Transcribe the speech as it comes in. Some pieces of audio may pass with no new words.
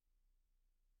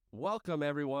Welcome,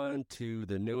 everyone, to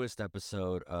the newest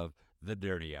episode of The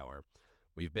Dirty Hour.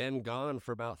 We've been gone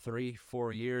for about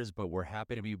 3-4 years, but we're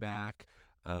happy to be back.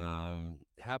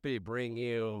 Happy to bring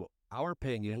you our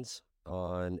opinions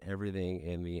on everything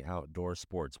in the outdoor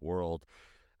sports world.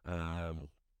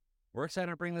 We're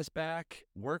excited to bring this back.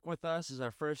 Work with us is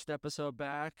our first episode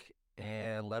back,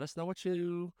 and let us know what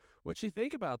you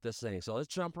think about this thing. So let's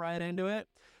jump right into it.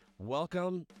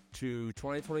 Welcome to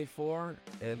 2024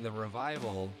 and the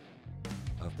revival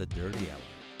of the Dirty Hour.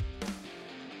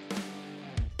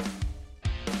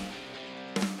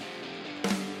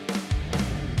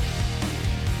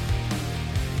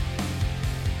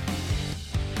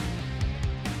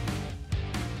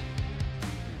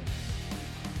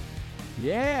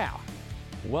 Yeah!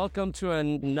 Welcome to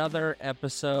another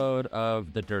episode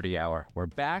of the Dirty Hour. We're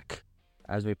back,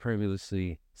 as we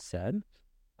previously said.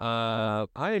 I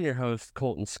am your host,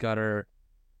 Colton Scudder.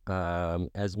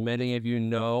 As many of you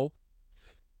know,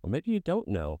 or maybe you don't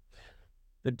know,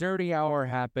 the Dirty Hour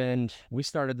happened. We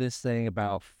started this thing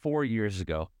about 4 years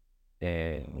ago,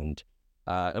 and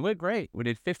it went great. We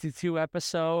did 52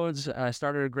 episodes,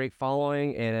 started a great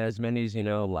following, and as many as you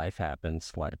know, life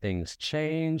happens. A lot of things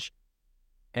change,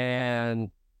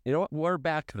 and you know what? We're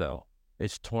back, though.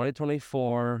 It's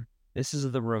 2024. This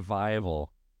is the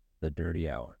revival, the Dirty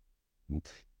Hour.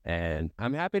 And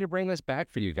I'm happy to bring this back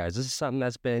for you guys. This is something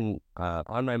that's been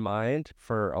on my mind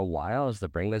for a while, is to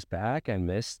bring this back. I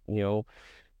miss,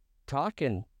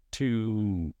 talking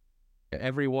to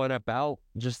everyone about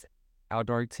just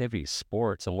outdoor activities,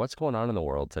 sports, and what's going on in the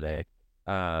world today.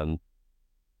 I'm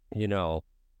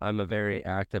a very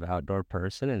active outdoor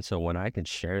person, and so when I can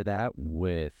share that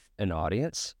with an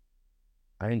audience,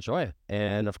 I enjoy it.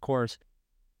 And of course,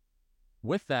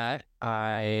 with that,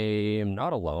 I am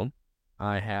not alone.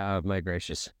 I have my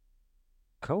gracious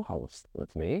co-host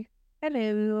with me.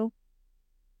 Hello.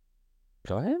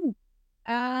 Go ahead.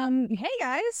 Hey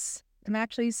guys. I'm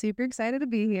actually super excited to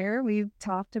be here. We've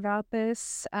talked about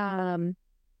this for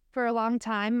a long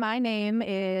time. My name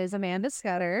is Amanda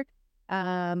Scudder.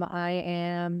 I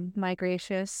am my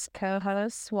gracious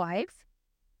co-host's wife.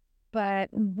 But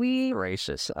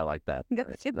Gracious. I like that.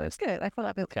 It's good. I feel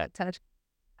like it's got touch.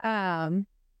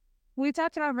 We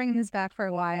talked about bringing this back for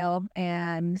a while,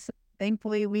 and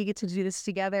thankfully we get to do this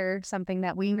together, something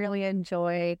that we really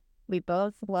enjoy. We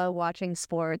both love watching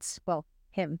sports. Well,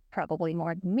 him probably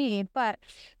more than me, but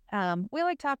we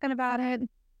like talking about it,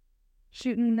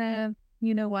 shooting the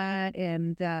you-know-what,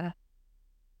 and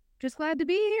just glad to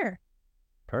be here.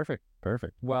 Perfect.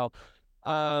 Well,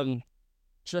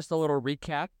 just a little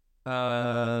recap.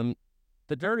 The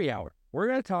Dirty Hour. We're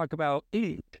going to talk about,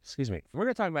 We're going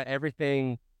to talk about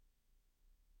everything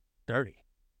dirty.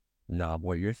 Not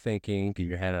what you're thinking, get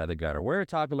your head out of the gutter. We're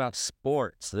talking about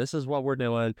sports. This is what we're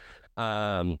doing.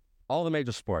 All the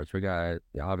major sports. Obviously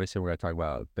we're going to talk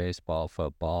about baseball,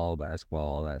 football, basketball,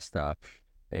 all that stuff.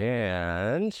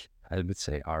 And I would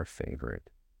say our favorite,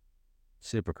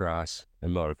 supercross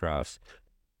and motocross.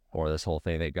 Or this whole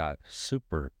thing, they got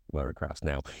super motocross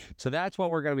now. So that's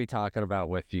what we're going to be talking about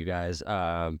with you guys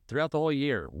throughout the whole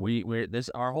year.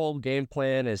 Our whole game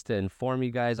plan is to inform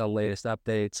you guys on latest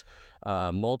updates,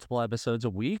 multiple episodes a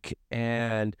week,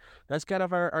 and that's kind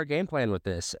of our game plan with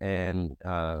this. And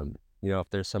if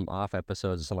there's some off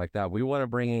episodes or something like that, we want to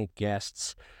bring in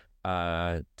guests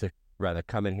to rather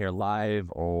come in here live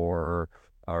or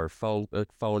phone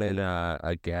in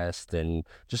a guest and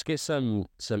just get some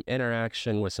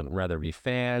interaction with some, whether it be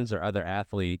fans or other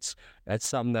athletes. That's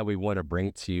something that we want to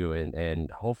bring to you, and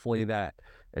hopefully that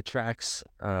attracts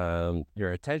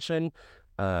your attention.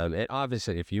 And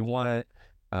obviously, if you want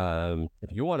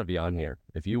to be on here,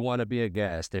 if you want to be a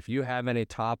guest, if you have any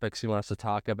topics you want us to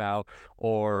talk about,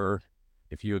 or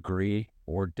if you agree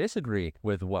or disagree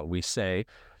with what we say,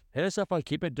 hit us up on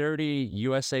Keep It Dirty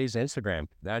USA's Instagram.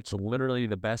 That's literally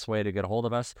the best way to get a hold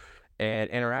of us and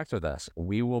interact with us.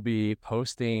 We will be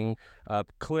posting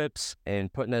clips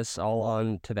and putting us all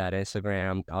onto that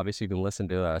Instagram. Obviously, you can listen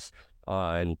to us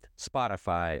on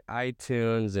Spotify,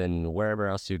 iTunes, and wherever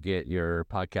else you get your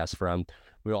podcast from.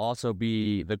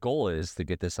 The goal is to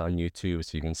get this on YouTube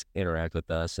so you can interact with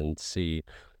us and see,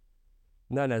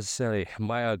 not necessarily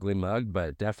my ugly mug,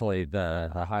 but definitely the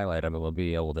highlight of it will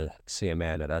be able to see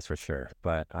Amanda, that's for sure.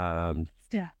 But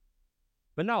Yeah.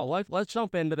 But no, let's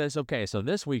jump into this. Okay, so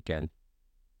this weekend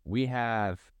we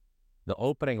have the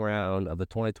opening round of the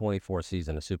 2024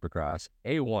 season of Supercross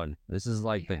A1. This is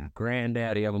like the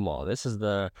granddaddy of them all. This is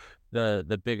the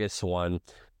biggest one,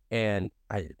 and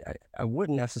I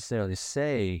wouldn't necessarily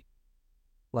say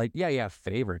like, yeah,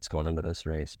 favorites going into this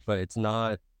race, but it's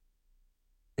not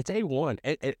it's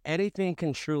A1. Anything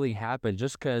can truly happen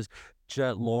just because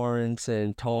Jet Lawrence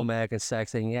and Tomac and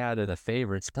Sexton, yeah, they're the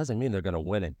favorites, doesn't mean they're going to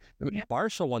win it. I mean,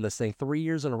 Barcia won this thing 3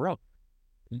 years in a row.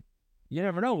 You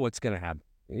never know what's going to happen.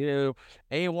 You know,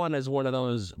 A1 is one of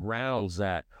those rounds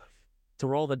that to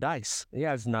roll the dice.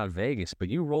 Yeah, it's not Vegas, but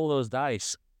you roll those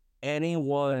dice,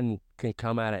 anyone can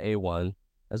come out of A1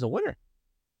 as a winner.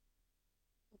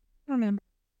 I remember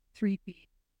 3 feet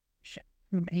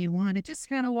from A1. It's just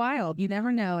kind of wild. You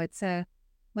never know. It's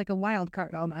like a wild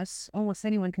card almost. Almost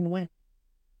anyone can win.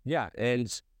 Yeah,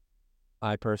 and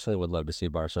I personally would love to see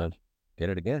Barca get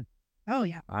it again. Oh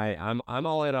yeah. I'm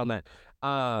all in on that.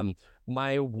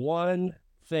 My one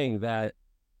thing that,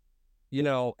 you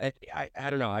know, I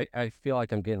don't know. I feel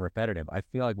like I'm getting repetitive. I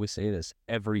feel like we say this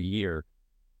every year.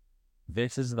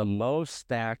 This is the most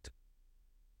stacked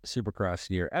Supercross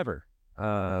year ever.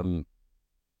 I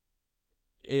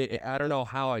don't know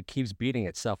how it keeps beating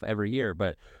itself every year,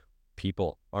 but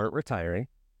people aren't retiring.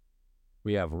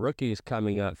 We have rookies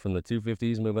coming up from the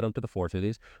 250s, moving up to the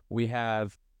 450s. We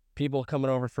have people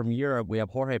coming over from Europe. We have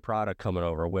Jorge Prada coming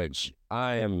over, which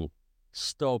I am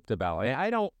stoked about. I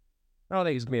don't think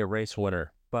he's gonna be a race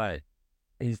winner, but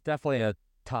he's definitely a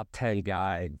top 10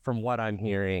 guy from what I'm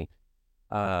hearing.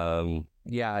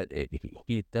 Yeah,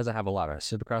 he doesn't have a lot of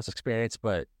Supercross experience,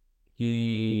 but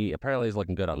he apparently is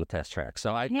looking good on the test track.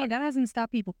 So that hasn't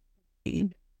stopped people.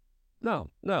 No.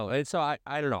 And so I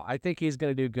don't know. I think he's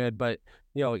going to do good, but,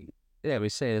 you know, yeah, we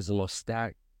say it's the most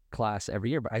stacked class every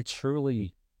year, but I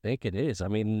truly think it is. I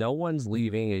mean, no one's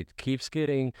leaving. It keeps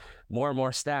getting more and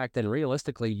more stacked. And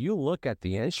realistically, you look at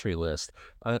the entry list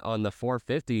on the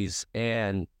 450s,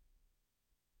 and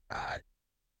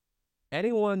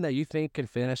anyone that you think can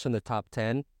finish in the top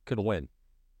 10 could win.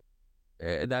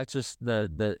 That's just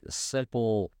the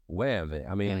simple way of it.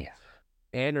 I mean,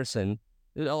 Anderson,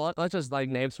 let's just like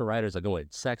name some riders that can win.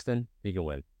 Sexton, he can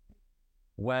win.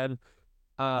 Webb,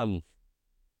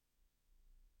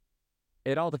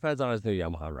 it all depends on his new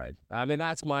Yamaha ride. I mean,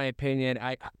 that's my opinion.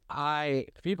 I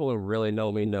people who really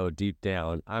know me know deep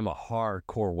down, I'm a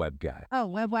hardcore Webb guy. Oh,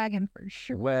 Webb wagon for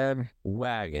sure. Webb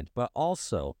wagon, but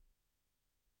also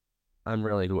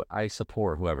I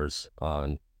support whoever's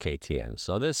on KTM.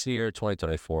 So this year,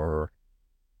 2024,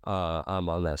 I'm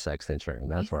on that Sexton train.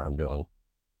 That's what I'm doing.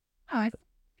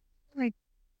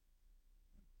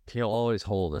 He'll always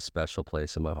hold a special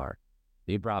place in my heart.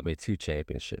 He brought me 2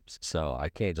 championships, so I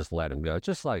can't just let him go.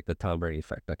 Just like the Tom Brady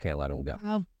effect, I can't let him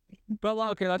go. But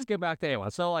okay, let's get back to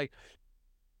A1. So like,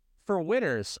 for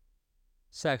winners,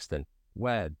 Sexton,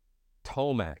 Webb,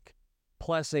 Tomac,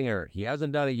 Plessinger, he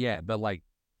hasn't done it yet, but like,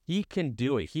 he can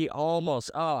do it. He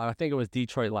almost, I think it was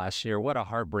Detroit last year. What a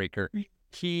heartbreaker.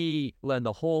 He led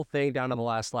the whole thing down to the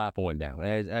last lap and went down.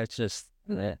 That's just,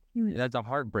 that's a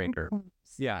heartbreaker.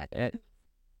 Yeah,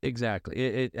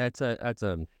 exactly. That's a,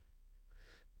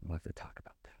 we'll have to talk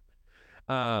about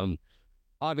that.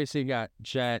 Obviously you got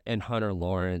Jet and Hunter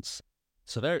Lawrence.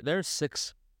 So there's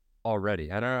 6 already.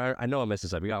 And I know I'm missing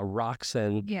something. We got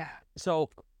Roxon. Yeah. So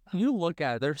you look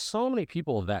at it, there's so many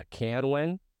people that can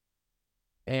win.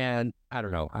 And I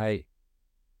don't know,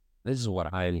 this is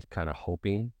what I'm kind of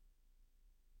hoping.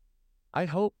 I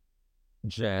hope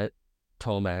Jet,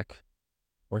 Tomac,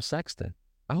 or Sexton,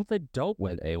 I hope they don't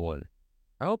win A1.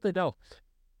 I hope they don't.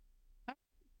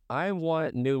 I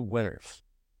want new winners.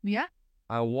 Yeah.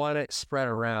 I want it spread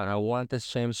around. I want this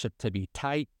championship to be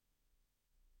tight.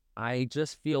 I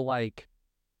just feel like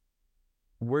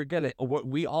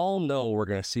we all know we're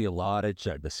going to see a lot of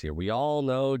Jet this year. We all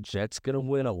know Jet's going to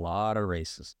win a lot of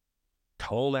races.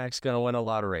 Tomac's going to win a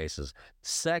lot of races.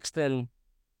 Sexton,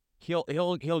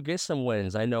 he'll get some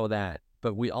wins. I know that.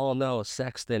 But we all know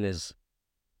Sexton is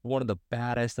one of the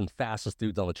baddest and fastest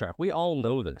dudes on the track. We all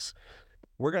know this.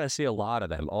 We're going to see a lot of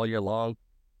them all year long.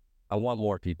 I want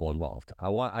more people involved.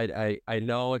 I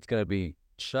know it's going to be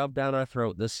shoved down our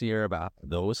throat this year about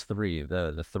those 3,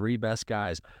 the 3 best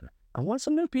guys. I want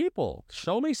some new people.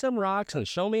 Show me some rocks and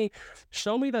show me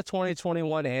the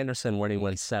 2021 Anderson when he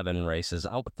wins 7 races.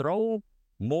 I'll throw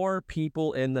more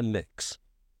people in the mix.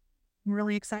 I'm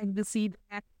really excited to see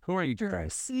that. Who are you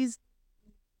guys?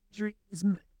 Good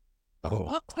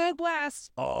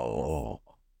blast. Oh.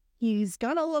 He's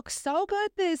gonna look so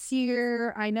good this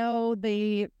year. I know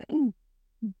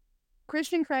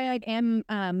Christian Craig and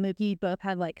Mookie both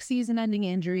had like season-ending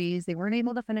injuries. They weren't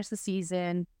able to finish the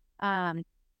season.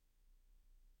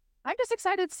 I'm just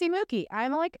excited to see Mookie.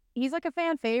 He's like a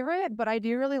fan favorite, but I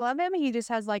do really love him. He just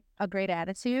has like a great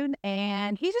attitude,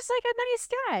 and he's just like a nice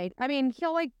guy. I mean,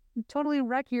 he'll like totally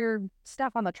wreck your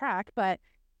stuff on the track, but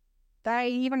I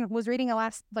even was reading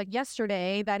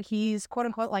yesterday that he's quote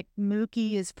unquote like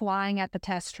Mookie is flying at the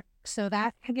test track. So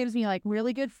that gives me like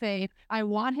really good faith. I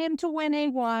want him to win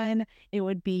A1. It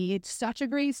would be such a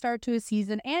great start to his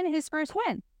season and his first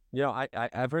win. You know,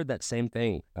 I've heard that same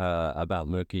thing about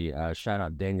Mookie. Shout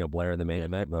out Daniel Blair, the Main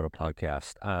Event Moto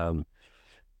podcast.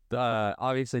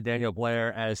 Obviously Daniel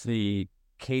Blair as the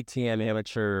KTM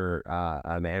amateur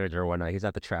manager or whatnot. He's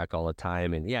at the track all the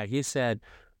time, and yeah, he said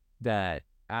that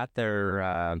at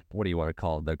their what do you want to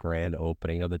call it, the grand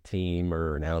opening of the team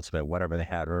or announcement, whatever they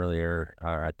had earlier,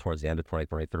 towards the end of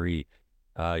 2023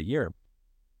 year,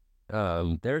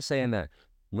 they're saying that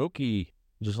Mookie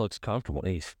just looks comfortable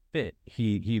and he's fit.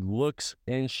 He looks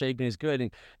in shape and he's good.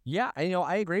 And yeah, you know,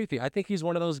 I agree with you. I think he's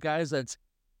one of those guys that's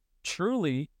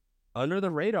truly under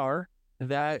the radar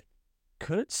that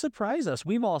could surprise us.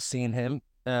 We've all seen him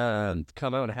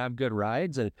come out and have good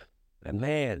rides, and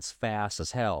man, it's fast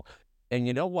as hell. And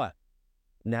you know what?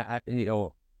 Now, you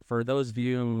know, for those of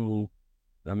you,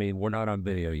 I mean, we're not on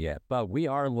video yet, but we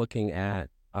are looking at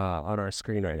on our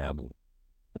screen right now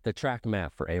the track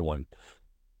map for A1.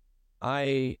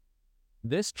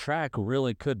 This track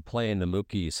really could play into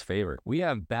Mookie's favor. We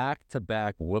have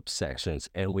back-to-back whoop sections,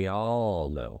 and we all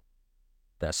know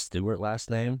that Stewart last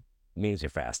name means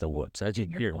you're fast and whoops. As you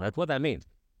hear, that's what that means.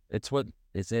 It's what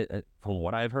is it from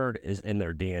what I've heard is in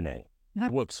their DNA.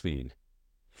 Whoop speed.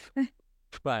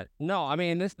 But no, I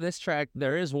mean this track.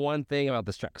 There is one thing about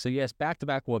this track. So yes,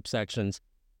 back-to-back whoop sections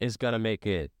is gonna make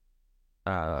it.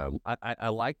 I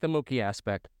like the Mookie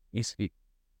aspect. He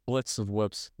blitz of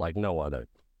whoops like no other.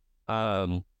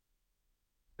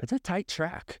 It's a tight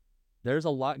track. There's a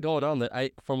lot going on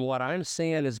that from what I'm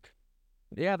seeing is,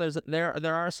 yeah,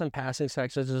 there are some passing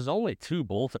sections. There's only three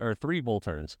bull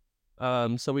turns.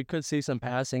 So we could see some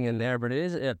passing in there, but it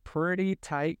is a pretty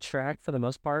tight track for the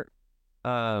most part.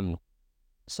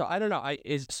 So I don't know.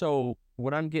 So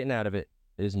what I'm getting out of it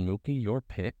is Mookie your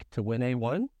pick to win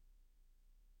A1?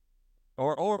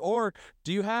 Or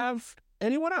do you have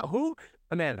anyone out?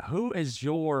 Amanda, who is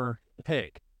your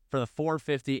pick for the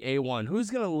 450 A1? Who's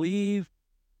gonna leave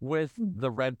with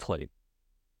the red plate?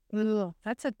 Ooh,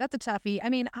 that's a toughie. I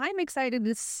mean, I'm excited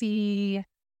to see.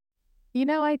 You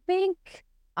know, I think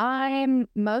I'm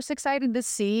most excited to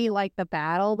see like the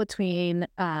battle between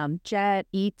Jet,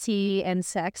 ET, and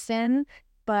Sexton.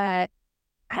 But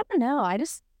I don't know. I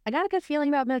got a good feeling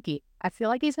about Mookie. I feel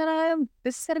like this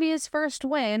is gonna be his first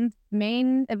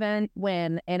main event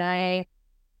win, and I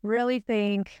really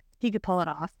think he could pull it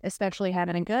off, especially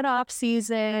having a good off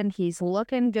season. He's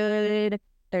looking good.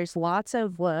 There's lots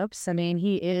of whoops. I mean,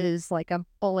 he is like a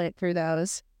bullet through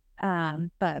those.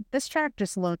 But this track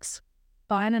just looks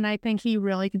fun, and I think he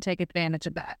really can take advantage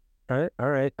of that. All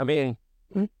right. I mean,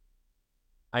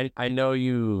 I know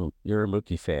you're a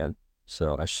Mookie fan,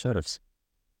 so I should have.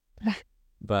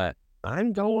 But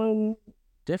I'm going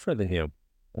different than you.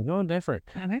 I'm going different.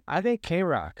 Okay. I think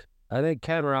K-Rock. I think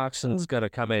Ken Roxon's going to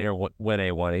come in here and win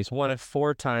A1. He's won it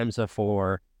 4 times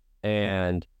before,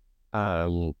 and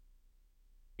you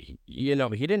know,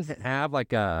 he didn't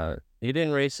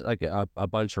race like a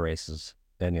bunch of races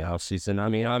in the off season. I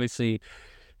mean, obviously,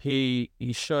 he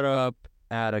showed up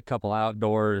at a couple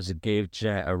outdoors. It gave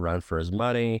Jet a run for his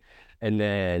money, and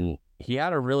then he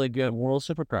had a really good World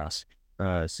Supercross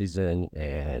season,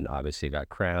 and obviously got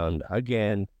crowned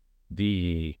again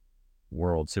the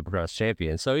World Supercross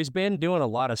champion. So he's been doing a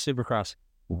lot of Supercross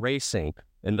racing,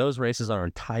 and those races are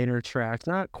on tighter tracks,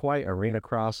 not quite arena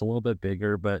cross, a little bit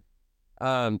bigger, but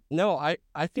no, I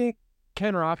think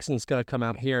Ken Roxon's going to come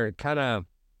out here and kind of,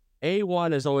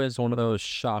 A1 is always one of those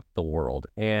shock the world.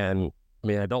 And I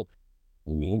mean, I don't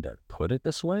mean to put it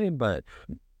this way, but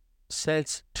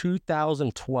since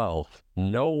 2012,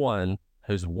 no one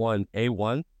has won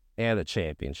A1 and a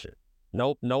championship.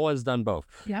 Nope, no one's done both.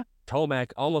 Yeah.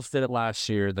 Tomac almost did it last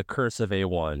year, the curse of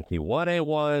A1. He won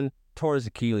A1, tore his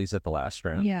Achilles at the last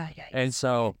round. Yeah. And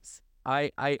so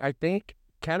I think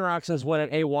Ken Roxon's winning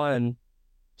A1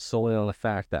 solely on the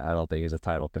fact that I don't think he's a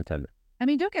title contender. I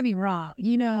mean, don't get me wrong.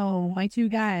 You know, my two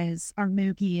guys are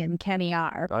Mookie and Kenny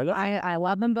R. I know. I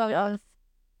love them both.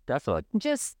 Definitely.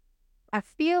 Just, I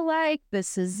feel like the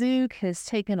Suzuki has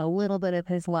taken a little bit of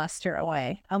his luster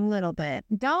away. A little bit.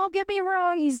 Don't get me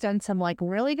wrong. He's done some like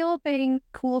really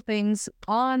cool things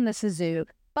on the Suzuki.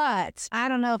 But I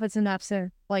don't know if it's enough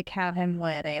to like have him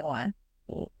win A1.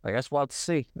 I guess we'll have to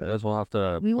see. I guess we'll have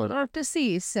to. We will have to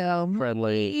see. So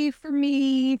friendly for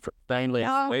me, friendly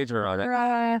wager on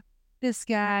it. This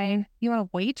guy, you want to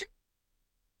wager?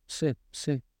 See.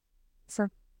 So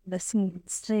this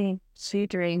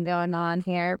dream going on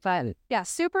here, but yeah,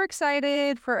 super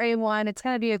excited for A1. It's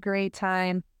gonna be a great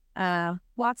time.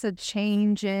 Lots of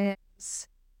changes.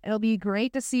 It'll be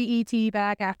great to see ET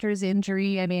back after his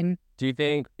injury. I mean, Do you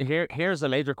think here's a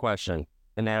major question?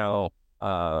 And now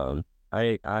I'll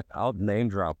name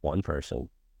drop one person,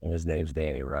 and his name's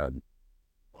Danny Rudd.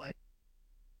 what?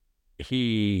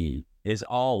 He is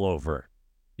all over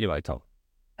Eli Tomac.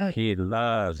 Oh, He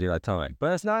loves Eli Tomac,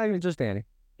 but it's not even just Danny.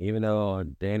 Even though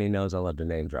Danny knows I love to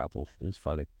name drop him, it's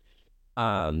funny.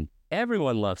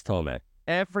 Everyone loves Tomac.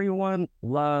 Everyone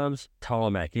loves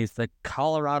Tomac. He's the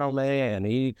Colorado man.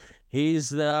 He's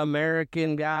the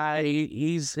American guy.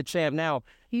 He's the champ. Now,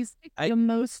 he's the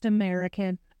most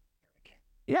American.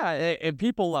 yeah, and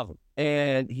people love him.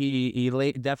 And he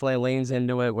definitely leans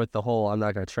into it with the whole, I'm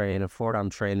not going to train in Florida. I'm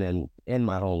training in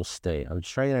my home state. I'm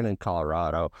training in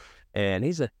Colorado. And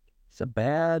he's a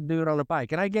bad dude on a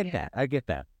bike. And I get that. I get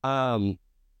that.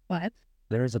 What?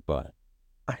 There's a but.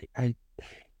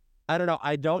 I don't know.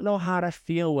 I don't know how to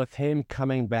feel with him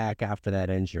coming back after that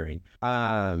injury.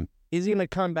 Is he going to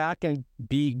come back and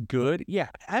be good? Yeah,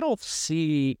 I don't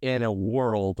see in a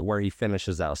world where he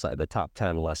finishes outside the top 10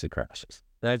 unless he crashes.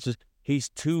 That's just, he's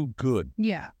too good.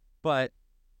 Yeah. But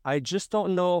I just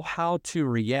don't know how to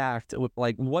react with,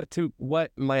 like,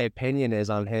 what my opinion is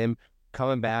on him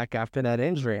coming back after that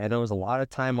injury. I know it was a lot of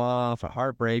time off,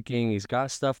 heartbreaking. He's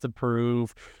got stuff to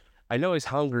prove. I know he's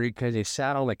hungry because he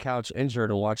sat on the couch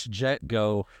injured and watched Jet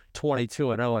go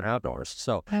 22-0 in outdoors.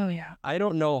 So Oh, yeah. I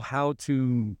don't know how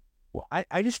to.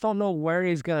 I just don't know where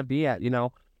he's gonna be at.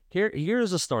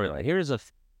 Here's a storyline. Here's the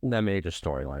major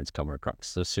storylines coming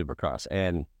across the Supercross,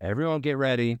 and everyone get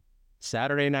ready.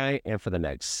 Saturday night, and for the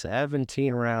next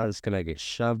 17 rounds, it's gonna get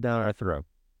shoved down our throat.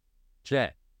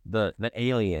 Jet, the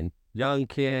alien, young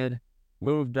kid,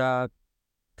 moved up.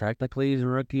 Technically, he's a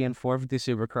rookie in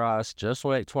 450 Supercross. Just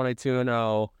went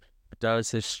 22-0.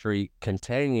 Does his streak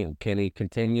continue? Can he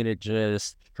continue to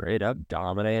just straight up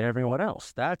dominate everyone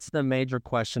else? That's the major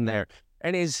question there.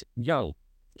 And he's young.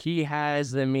 He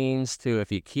has the means to, if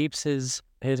he keeps his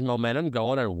momentum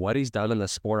going and what he's done in the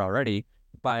sport already,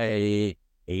 by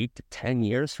 8 to 10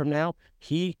 years from now,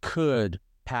 he could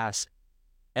pass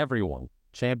everyone.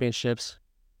 Championships,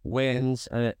 wins.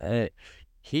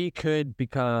 He could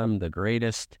become the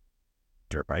greatest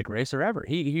dirt bike racer ever.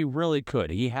 He really could.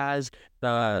 He has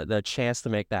the chance to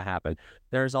make that happen.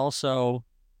 There's also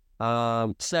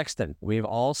Sexton. We've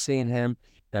all seen him.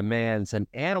 The man's an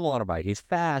animal on a bike. He's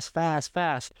fast.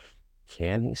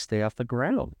 Can he stay off the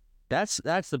ground? That's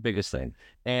the biggest thing.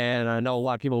 And I know a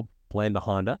lot of people blame the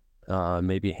Honda.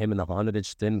 Maybe him and the Honda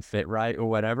just didn't fit right or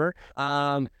whatever.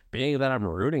 Being that I'm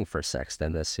rooting for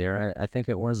Sexton this year, I think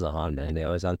it was the Honda. And it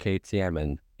was on KTM,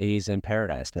 and he's in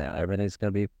paradise now. Everything's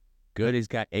going to be good. He's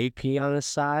got AP on his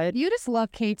side. You just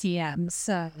love KTM,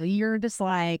 so you're just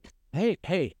like,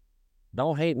 Hey,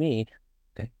 don't hate me.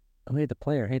 Okay? Don't hate the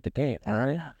player, hate the game, all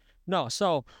right? No,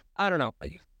 so, I don't know.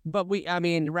 But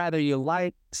rather you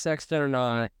like Sexton or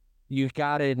not, you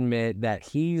got to admit that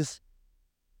he's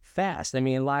fast. I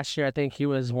mean, last year I think he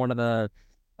was one of the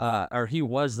he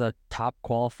was the top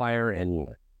qualifier in,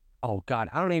 oh God,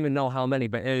 I don't even know how many,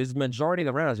 but it was majority of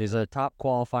the rounds. He's a top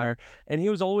qualifier, and he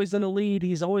was always in the lead.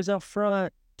 He's always up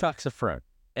front, tucks up front,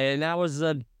 and that was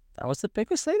the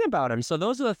biggest thing about him. So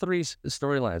those are the three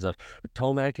storylines of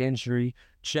Tomac injury,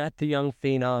 Jet the young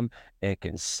phenom, and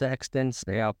can Sexton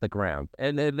stay off the ground.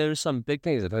 And then there's some big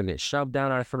things that are going to get shoved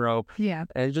down our throat. Yeah.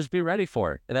 And just be ready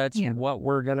for it. That's what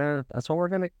we're gonna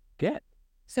get.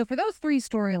 So for those three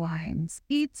storylines,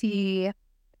 ET,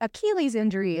 Achilles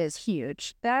injury is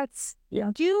huge. That's,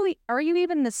 are you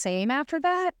even the same after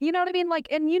that? You know what I mean? Like,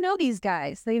 and these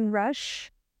guys, they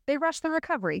rush the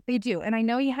recovery. They do. And I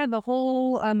know you had the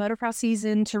whole motocross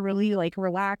season to really like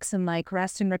relax and like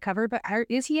rest and recover, but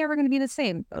is he ever going to be the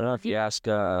same? I don't know if you ask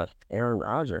Aaron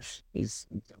Rodgers, he's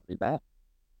going to be back.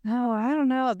 Oh, I don't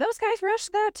know. Those guys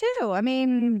rushed that too. I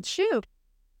mean, shoot.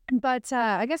 But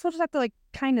I guess we'll just have to like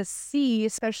kind of see,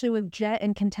 especially with Jet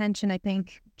in contention. I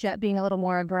think Jet being a little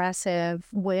more aggressive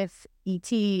with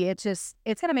ET, it's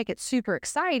going to make it super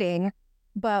exciting.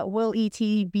 But will ET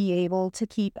be able to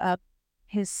keep up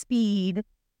his speed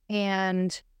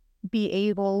and be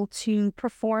able to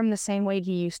perform the same way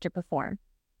he used to perform?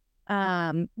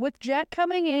 With Jet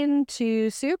coming into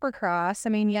Supercross, I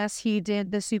mean, yes, he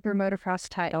did the Super Motocross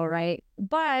title, right?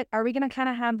 But are we going to kind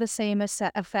of have the same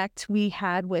effect we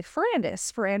had with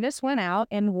Ferrandis? Ferrandis went out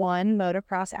and won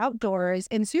Motocross Outdoors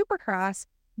in Supercross.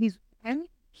 He's in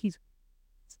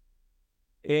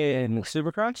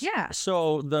Supercross? Yeah.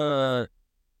 So the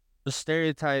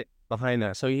stereotype behind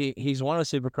that. So he's won a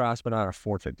supercross, but not a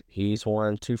 450. He's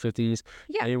won 250s.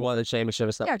 Yeah. And he won the championship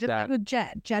and stuff Yeah, like just that. like with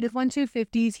Jet. Jet has won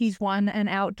 250s. He's won an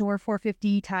outdoor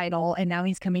 450 title, and now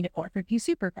he's coming to 450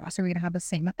 Supercross. Are we going to have the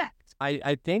same effect?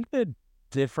 I think the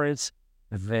difference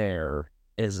there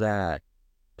is that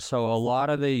so a lot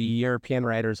of the European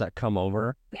riders that come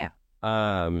over, Yeah.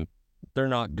 they're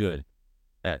not good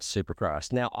at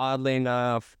Supercross. Now, oddly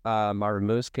enough, Marvin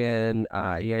Muskin,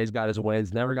 he's got his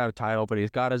wins, never got a title, but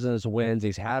he's got his wins.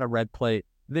 He's had a red plate.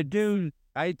 The dude,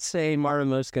 I'd say Marvin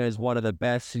Muskin is one of the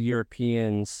best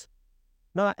Europeans,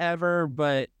 not ever,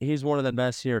 but he's one of the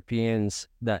best Europeans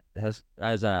that has,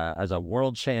 as a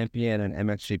world champion and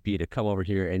MXGP, to come over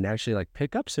here and actually like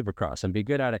pick up Supercross and be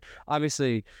good at it.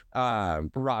 Obviously,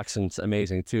 Roxon's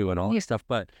amazing too and all this stuff,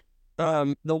 but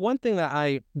the one thing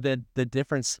that the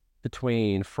difference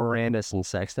between Ferrandis and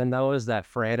Sexton, though, is that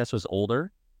Ferrandis was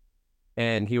older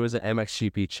and he was an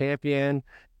MXGP champion,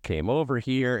 came over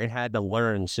here and had to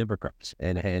learn Supercross,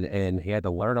 and he had to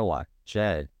learn a lot.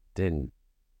 Jed didn't.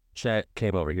 Jed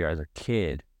came over here as a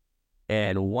kid.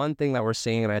 And one thing that we're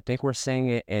seeing, and I think we're seeing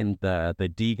it in the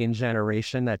Deegan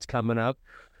generation that's coming up,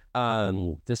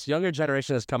 this younger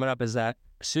generation that's coming up, is that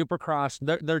Supercross,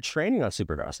 they're training on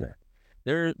Supercross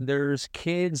now. There's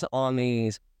kids on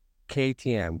these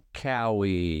KTM,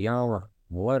 Cowie,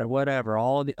 whatever,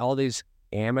 all these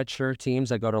amateur teams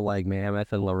that go to like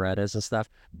Mammoth and Loretta's and stuff,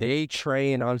 they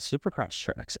train on Supercross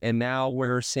tracks. And now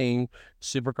we're seeing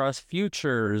Supercross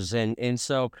futures. And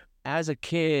so as a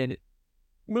kid,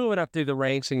 moving up through the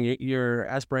ranks and your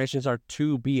aspirations are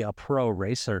to be a pro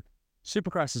racer,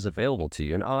 Supercross is available to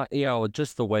you. And,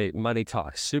 just the way money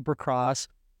talks, Supercross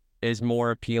is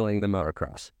more appealing than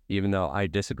motocross, even though I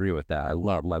disagree with that. I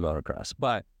love my motocross,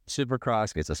 but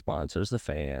Supercross gets the sponsors, the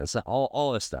fans,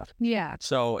 all this stuff. Yeah.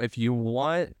 So if you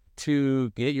want to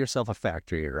get yourself a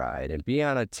factory ride and be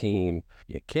on a team,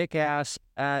 you kick ass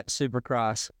at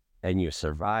Supercross and you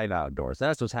survive outdoors.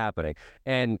 That's what's happening.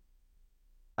 And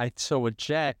so with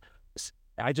Jet,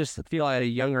 I just feel at a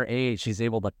younger age, he's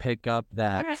able to pick up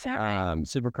that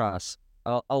Supercross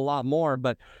a lot more.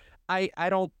 But I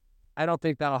don't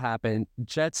think that'll happen.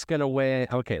 Jet's going to win.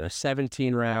 Okay, there's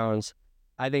 17 rounds.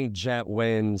 I think Jet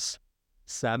wins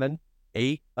 7,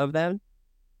 8 of them.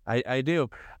 I do.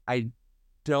 I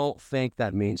don't think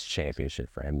that means championship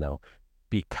for him, though,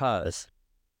 because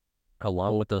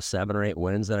along with those 7 or 8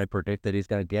 wins that I predict that he's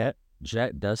going to get,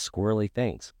 Jet does squirrely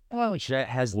things. Oh, Jet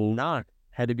has not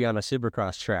had to be on a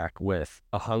Supercross track with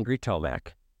a hungry Tomac.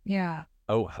 Yeah.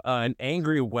 An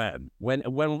angry Webb. When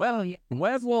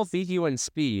Webb will beat you in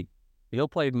speed, he'll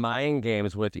play mind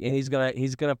games with you, and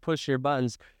he's gonna push your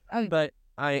buttons. But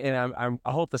I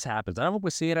hope this happens. I hope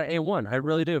we see it at A1. I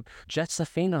really do. Jet's the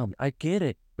phenom. I get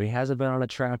it. But he hasn't been on a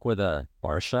track with a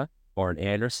Barsha or an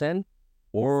Anderson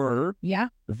or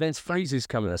Vince Freeze's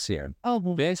coming this year.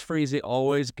 Vince Freeze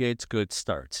always gets good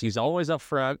starts. He's always up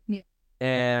front. Yeah.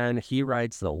 And he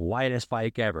rides the lightest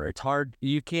bike ever. It's hard.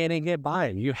 You can't even get by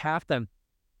him. You have to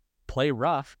play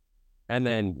rough and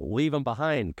then leave him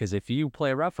behind. Because if you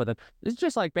play rough with him, it's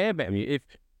just like Bam Bam. If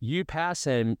you pass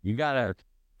him, you got to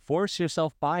force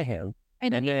yourself by him.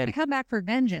 And then come back for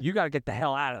vengeance. You got to get the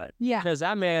hell out of it. Yeah. Because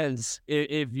that man's,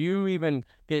 if you even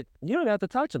get, you don't have to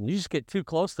touch him. You just get too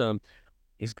close to him.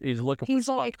 He's looking for He's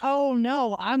like, oh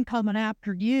no, I'm coming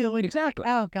after you. Exactly.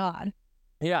 Oh God.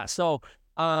 Yeah. So,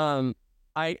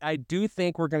 I do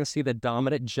think we're going to see the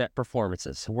dominant Jet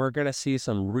performances. We're going to see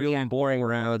some really boring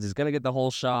rounds. He's going to get the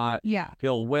whole shot. Yeah.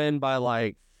 He'll win by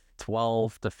like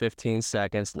 12 to 15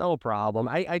 seconds. No problem.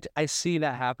 I see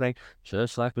that happening,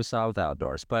 just like we saw with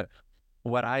outdoors. But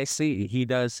what I see, he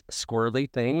does squirrely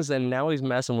things, and now he's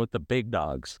messing with the big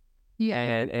dogs. Yeah.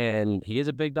 And he is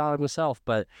a big dog himself,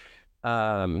 but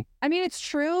I mean, it's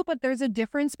true, but there's a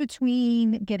difference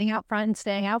between getting out front and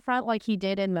staying out front like he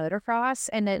did in motocross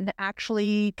and then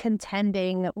actually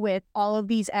contending with all of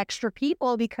these extra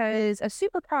people, because a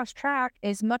supercross track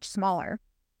is much smaller.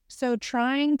 So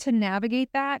trying to navigate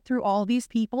that through all these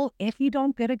people, if you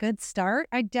don't get a good start,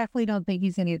 I definitely don't think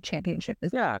he's going to get a championship.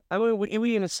 Yeah, I mean,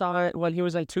 we even saw it when he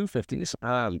was in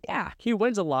 250s. Yeah. He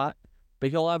wins a lot, but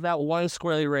he'll have that one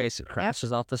squirrely race. It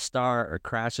crashes off the start or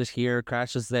crashes here,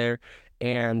 crashes there,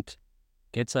 and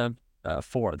gets a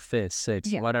 4th, 5th,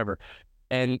 6th, whatever.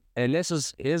 And this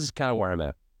is kind of where I'm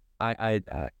at.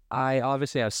 I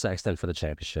obviously have Sexton for the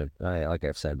championship, like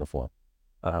I've said before.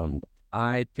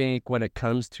 I think when it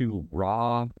comes to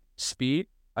raw speed,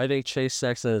 I think Chase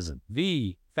Sexton is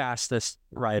the fastest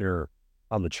rider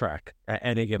on the track at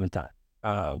any given time.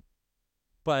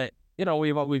 But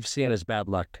we've seen his bad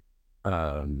luck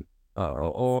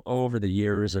over the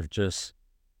years of just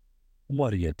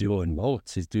what are you doing,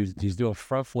 Moats? He's doing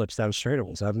front flips down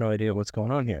straightaways. I have no idea what's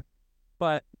going on here.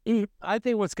 But I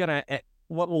think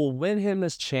what will win him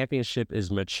this championship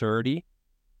is maturity,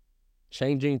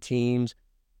 changing teams,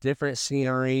 different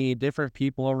scenery, different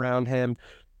people around him.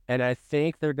 And I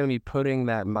think they're going to be putting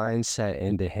that mindset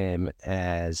into him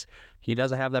as he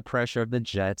doesn't have that pressure of the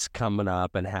Jets coming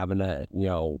up and having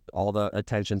all the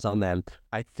attention's on them.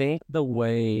 I think the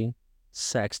way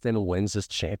Sexton wins this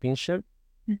championship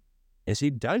is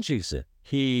he dungeons it.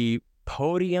 He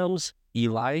podiums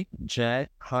Eli,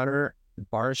 Jet, Hunter,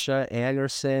 Barsha,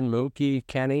 Anderson, Mookie,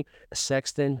 Kenny.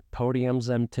 Sexton podiums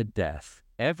them to death.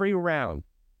 Every round,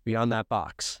 beyond that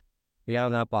box.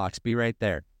 Be right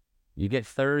there. You get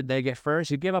third, they get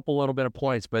first. You give up a little bit of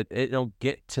points, but it'll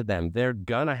get to them. They're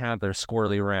going to have their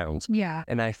squirrely rounds. Yeah.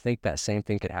 And I think that same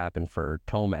thing could happen for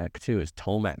Tomac, too, is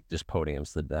Tomac just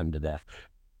podiums them to death.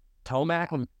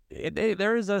 Tomac,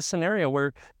 there is a scenario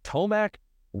where Tomac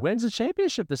wins a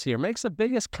championship this year, makes the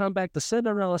biggest comeback, the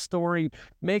Cinderella story,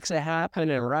 makes it happen,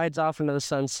 and rides off into the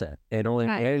sunset. It only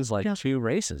ends like 2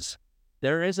 races.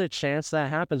 There is a chance that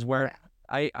happens where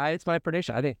it's my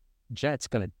prediction. I think Jet's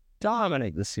going to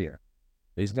dominate this year.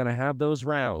 He's going to have those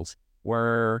rounds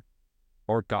where,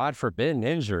 or God forbid, an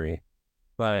injury,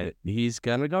 but he's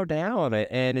going to go down,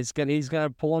 and he's going to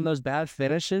pull in those bad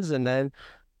finishes, and then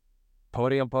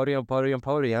podium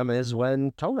is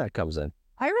when Tomac comes in.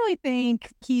 I really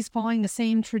think he's following the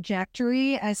same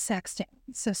trajectory as Sexton.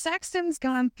 So Sexton's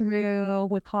gone through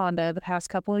with Honda the past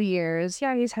couple of years.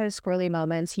 Yeah, he's had his squirrely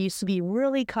moments. He used to be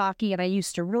really cocky, and I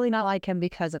used to really not like him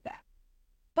because of that.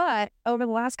 But over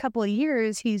the last couple of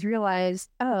years, he's realized,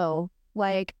 I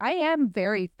am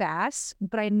very fast,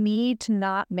 but I need to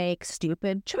not make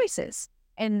stupid choices.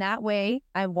 And that way,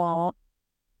 I won't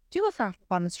do a front flip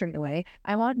on the straightaway.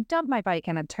 I won't dump my bike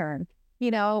in a turn.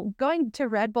 Going to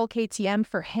Red Bull KTM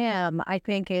for him, I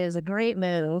think, is a great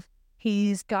move.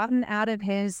 He's gotten out of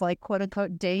his, quote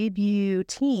unquote, debut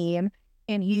team,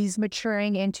 and he's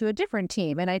maturing into a different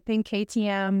team. And I think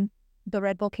the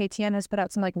Red Bull KTM has put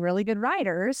out some really good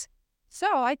riders. So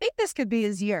I think this could be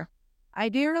his year. I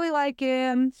do really like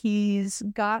him. He's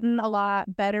gotten a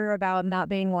lot better about not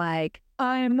being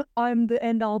I'm the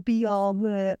end all be all.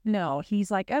 No,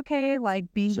 he's okay,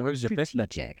 be so who's your pick?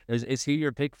 Is he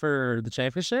your pick for the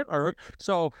championship? Or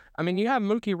so you have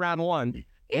Mookie round 1.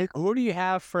 Yeah. Who do you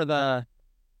have for the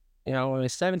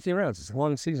 17 rounds? It's a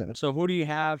long season. So who do you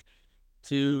have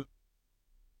to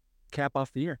cap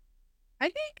off the year? I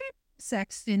think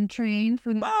Sexton train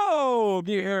for the... Oh,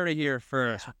 you heard it here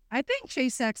first. I think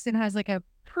Chase Sexton has a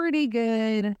pretty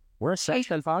good... We're a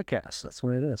Sexton podcast. That's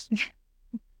what it is.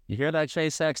 You hear that,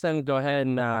 Chase Sexton? Go ahead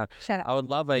and... Shut up. I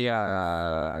would love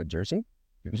a jersey.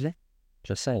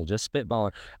 Just saying, just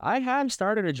spitballing. I have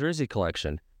started a jersey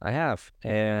collection. I have.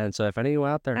 And so if any of you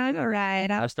out there... I'm all right.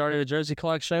 I've started a jersey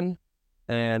collection,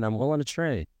 and I'm willing to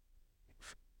trade.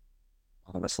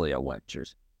 Honestly, a wet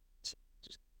jersey.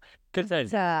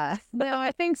 No,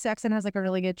 I think Sexton has a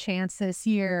really good chance this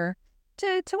year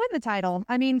to win the title.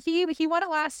 He won it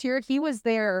last year. He was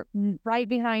there right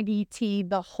behind ET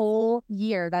the whole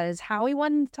year. That is how he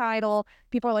won the title.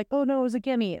 People are like, oh no, it was a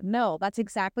gimme. No, that's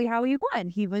exactly how he won.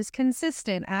 He was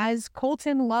consistent. As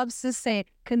Colton loves to say,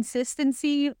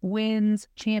 consistency wins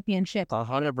championships.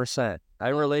 100%. I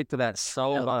relate to that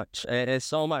so much. It's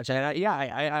so much. And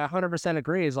I 100%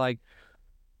 agree. It's it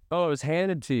was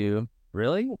handed to you.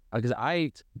 Really? Because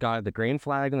I got the green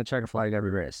flag and the checker flag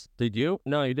every race. Did you?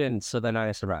 No, you didn't. So then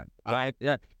I survived.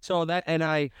 So that, and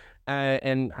I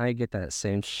get that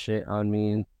same shit on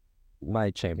me in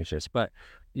my championships. But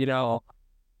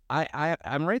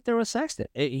I'm right there with Sexton.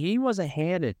 He wasn't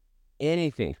handed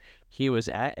anything. He was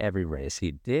at every race.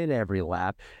 He did every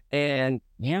lap. And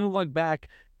you look back,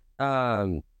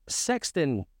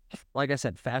 Sexton, like I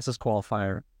said, fastest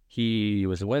qualifier. He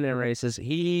was winning races.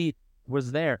 He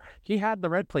was there. He had the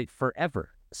red plate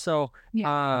forever. So,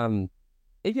 I'm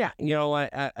not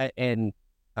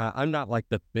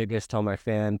the biggest Tomac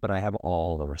fan, but I have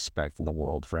all the respect in the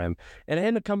world for him. And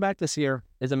him to come back this year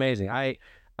is amazing.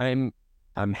 I'm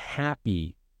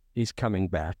happy he's coming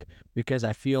back because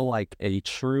I feel like a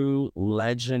true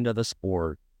legend of the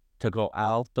sport to go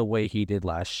out the way he did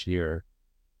last year.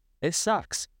 It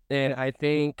sucks. And I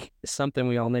think something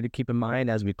we all need to keep in mind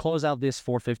as we close out this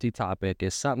 450 topic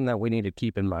is something that we need to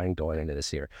keep in mind going into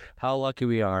this year. How lucky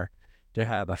we are to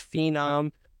have a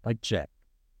phenom like Jet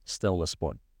still in the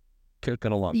sport,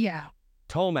 cooking along. Yeah.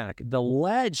 Tomac, the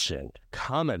legend,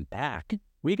 coming back.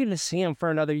 We get to see him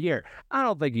for another year. I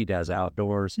don't think he does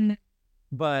outdoors,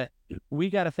 but we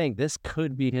got to think this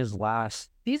could be his last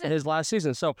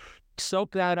season. So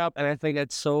soak that up, and I think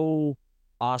it's so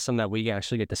awesome that we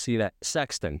actually get to see that.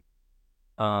 Sexton,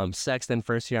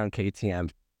 first year on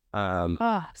KTM.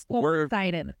 We're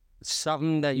excited.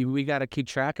 Something that we got to keep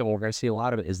track of, and we're going to see a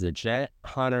lot of it, is the Jet,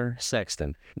 Hunter,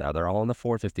 Sexton. Now, they're all in the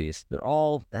 450s. They're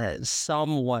all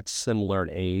somewhat similar in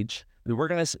age. We're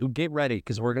going to get ready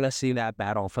because we're going to see that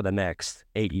battle for the next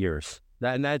 8 years.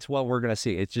 And that's what we're going to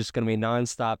see. It's just going to be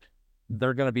nonstop.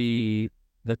 They're going to be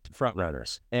the front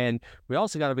runners. And we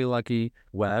also got to be lucky.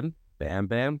 Webb, Bam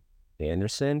Bam,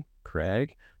 Anderson,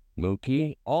 Craig,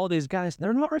 Mookie, all these guys,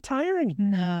 they're not retiring.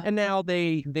 No. And now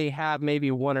they have maybe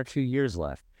 1 or 2 years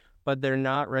left, but they're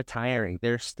not retiring.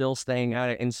 They're still staying at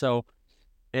it. And so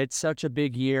it's such a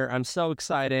big year. I'm so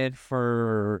excited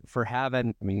for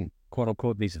having, I mean, quote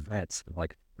unquote, these vets,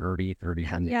 like 30.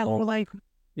 Yeah, well, like,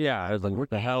 yeah, I was like, what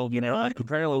the hell? You know,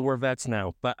 apparently we're vets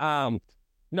now. But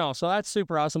no, so that's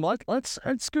super awesome. Let's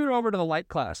scoot over to the light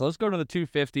class. Let's go to the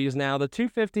 250s now. The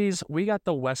 250s, we got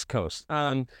the West Coast.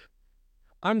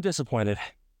 I'm disappointed.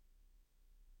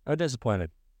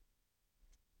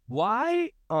 Why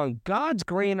on God's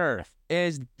green earth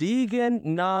is Deegan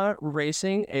not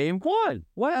racing A1?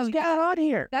 What is going on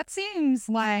here? that seems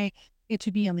like it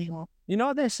should be illegal. You know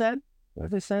what they said?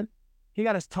 He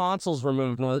got his tonsils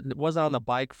removed and wasn't on the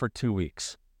bike for 2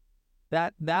 weeks.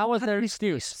 That was their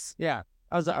excuse. Yeah.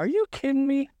 I was like, are you kidding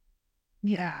me?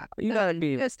 Yeah. You gotta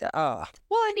be. Well,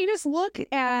 and you just look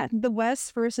at the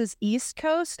West versus East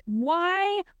Coast.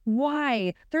 Why?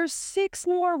 There's 6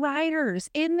 more riders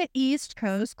in the East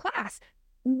Coast class.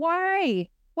 Why?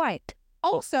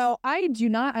 Also, I do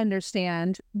not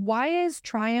understand, why is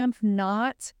Triumph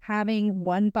not having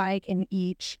one bike in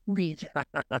each region?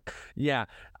 Yeah.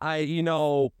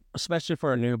 Especially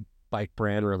for a new bike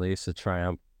brand release of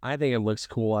Triumph, I think it looks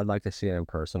cool. I'd like to see it in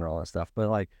person or all that stuff. But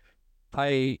like,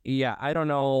 I don't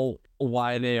know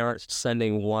why they aren't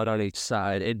sending one on each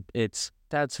side.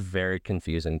 That's very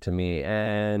confusing to me.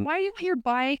 And why do you want your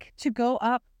bike to go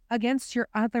up against your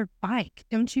other bike?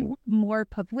 Don't you want more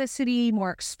publicity,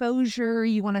 more exposure?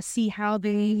 You want to see how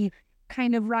they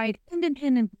kind of ride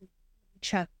independently.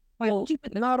 Well,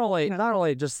 not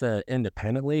only just the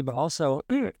independently, but also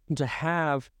to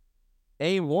have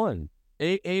A1.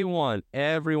 A1,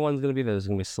 everyone's going to be there. There's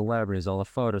going to be celebrities, all the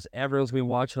photos. Everyone's going to be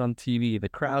watching on TV. The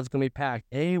crowd's going to be packed.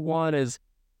 A1 is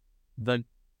the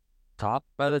top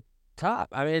by the top.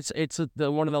 I mean, it's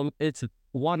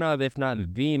one of, if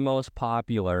not the most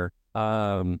popular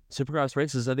supercross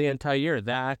races of the entire year.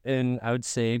 That, and I would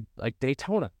say like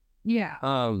Daytona. Yeah.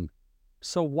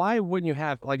 So why wouldn't you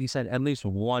have, like you said, at least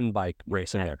one bike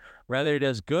racing there, whether it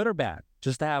is good or bad?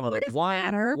 Just to have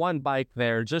one bike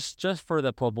there, just for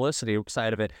the publicity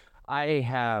side of it. I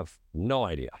have no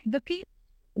idea. The people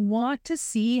want to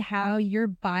see how your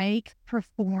bike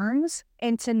performs,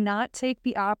 and to not take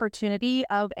the opportunity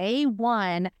of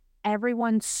A1.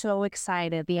 Everyone's so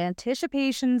excited. The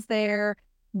anticipation's there.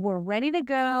 We're ready to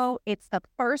go. It's the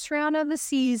first round of the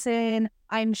season.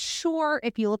 I'm sure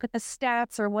if you look at the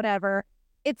stats or whatever,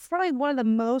 it's probably one of the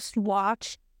most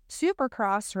watched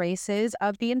supercross races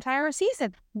of the entire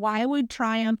season. Why would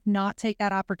Triumph not take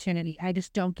that opportunity? I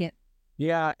just don't get it.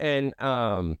 Yeah, and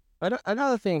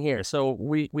another thing here. So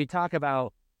we talk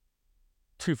about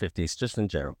 250s just in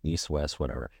general, East, West,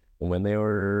 whatever. When they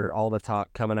were all the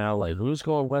talk coming out, like who's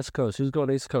going West Coast, who's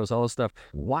going East Coast, all this stuff.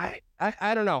 Why?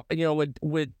 I don't know. You know,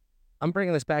 with I'm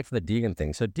bringing this back to the Deegan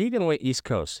thing. So Deegan went East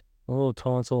Coast. Oh,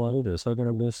 tonsillitis, I'm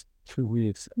gonna miss 2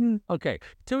 weeks. Okay,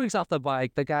 2 weeks off the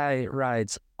bike. The guy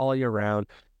rides all year round.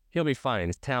 He'll be fine.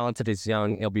 He's talented. He's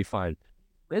young. He'll be fine.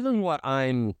 This is what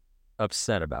I'm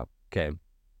upset about. Okay,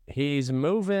 he's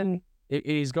moving.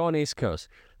 He's going East Coast.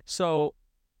 So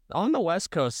on the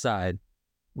West Coast side,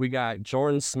 we got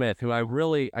Jordan Smith, who I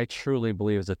truly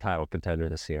believe is a title contender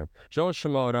this year. Joe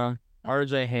Shimoda,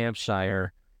 RJ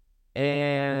Hampshire,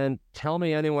 and tell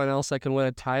me anyone else that can win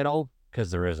a title,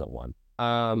 because there isn't one.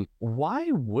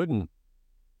 Why wouldn't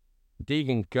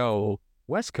Deegan go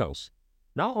West Coast?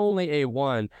 Not only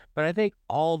A1, but I think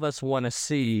all of us want to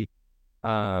see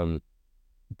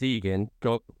Deegan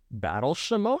go battle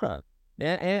Shimoda.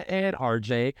 And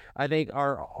RJ, I think,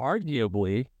 are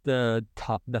arguably the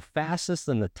fastest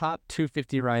and the top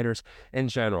 250 riders in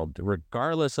general,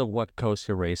 regardless of what coast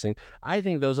you're racing. I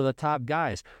think those are the top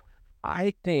guys.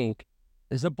 I think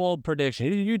it's a bold prediction.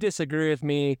 You disagree with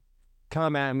me,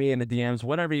 come at me in the DMs,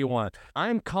 whatever you want.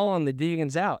 I'm calling the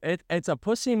Deegans out. It's a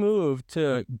pussy move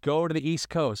to go to the East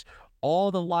Coast.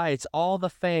 All the lights, all the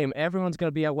fame, everyone's going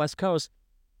to be at West Coast.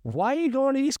 Why are you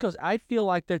going to East Coast? I feel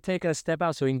like they're taking a step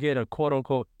out so he can get a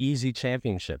quote-unquote easy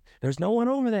championship. There's no one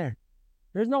over there.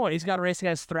 There's no one. He's got to race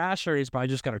against Thrasher. He's probably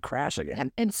just going to crash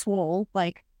again. And Swole,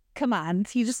 like, come on,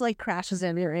 he just like crashes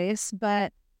every race.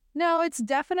 But no, it's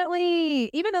definitely,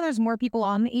 even though there's more people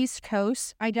on the East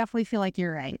Coast, I definitely feel like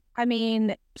you're right. I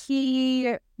mean,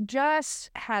 he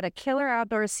just had a killer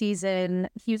outdoor season.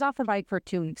 He was off the bike for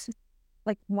 2 weeks.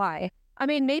 Like, why? I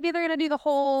mean, maybe they're going to do the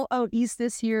whole, oh, East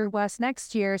this year, West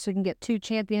next year, so we can get 2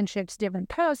 championships, different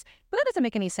coasts. But that doesn't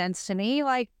make any sense to me.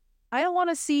 Like, I don't want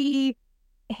to see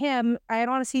I don't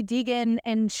want to see Deegan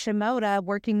and Shimoda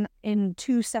working in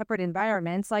 2 separate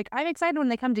environments. Like, I'm excited when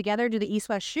they come together to the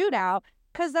East-West shootout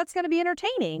because that's going to be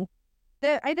entertaining.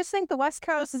 I just think the West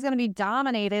Coast is going to be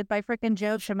dominated by freaking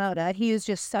Joe Shimoda. He is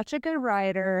just such a good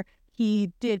rider.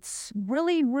 He did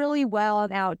really, really well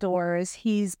in outdoors.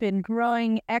 He's been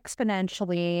growing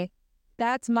exponentially.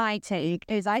 That's my take,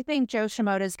 is I think Joe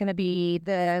Shimoda is going to be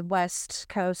the West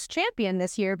Coast champion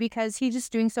this year because he's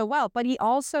just doing so well. But he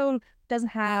also doesn't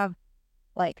have,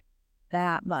 like,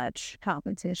 that much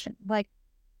competition. Like,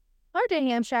 RJ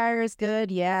Hampshire is good,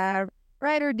 yeah.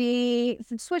 Ryder D,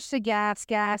 switch to gas.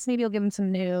 Maybe he'll give him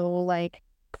some new, like,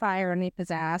 fire underneath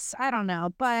his ass. I don't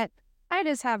know. But I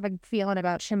just have a feeling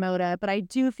about Shimoda. But I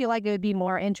do feel like it would be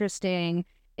more interesting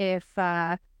if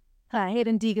Hayden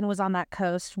Deegan was on that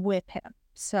coast with him.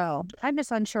 So I'm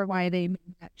just unsure why they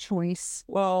made that choice.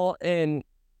 Well, and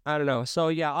I don't know. So,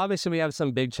 yeah, obviously we have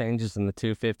some big changes in the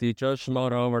 250. Joe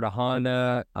Shimoda over to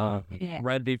Honda.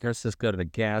 Red Vickers is good to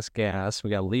gas.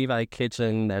 We got Levi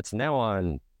Kitchen that's now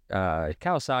on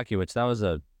Kawasaki, which that was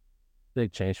a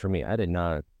big change for me. I did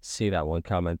not see that one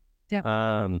coming.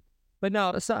 Yeah. But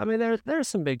no, so I mean there's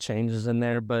some big changes in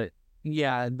there, but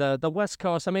yeah, the West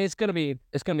Coast, I mean it's gonna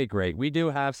be great. We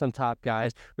do have some top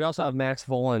guys. We also have Max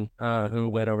Volan, who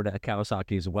went over to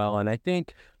Kawasaki as well. And I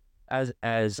think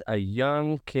as a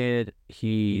young kid,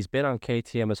 he's been on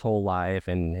KTM his whole life,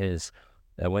 and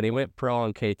when he went pro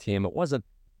on KTM, it wasn't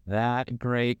that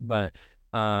great, but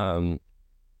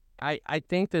I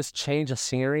think this change of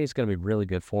scenery is going to be really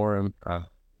good for him.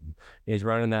 He's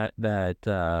running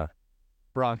that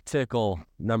Brock Tickle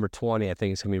number 20. I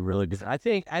think it's going to be really good. I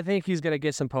think he's going to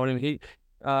get some podium.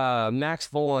 Max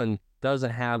Volan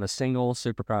doesn't have a single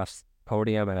Supercross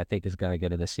podium, and I think he's going to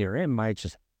get it this year. It might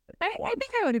just. I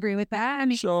think I would agree with that. I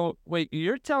mean, so wait,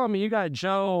 you're telling me you got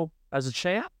Joe as a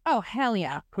champ? Oh, hell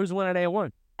yeah. Who's winning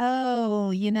A1?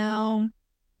 Oh, I don't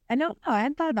know. I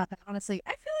hadn't thought about that, honestly.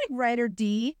 I feel like Ryder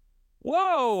D.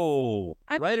 Whoa!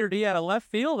 Ryder D out of left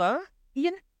field, huh?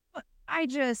 I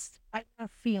have a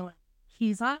feeling.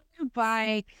 He's on a new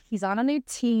bike. He's on a new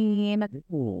team.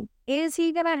 Ooh. Is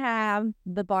he going to have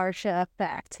the Barsha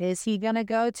effect? Is he going to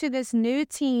go to this new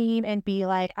team and be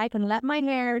like, I can let my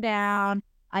hair down.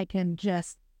 I can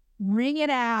just wring it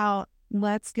out.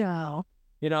 Let's go.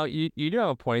 You do have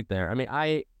a point there. I mean,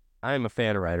 I'm a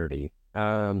fan of Ryder D.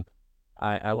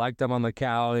 I liked him on the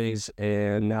Cowies,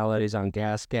 and now that he's on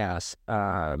gas,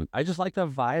 I just like the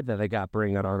vibe that they got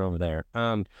bringing on over there.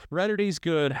 Ryder D's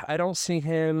good. I don't see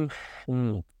him.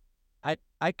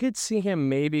 I could see him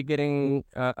maybe getting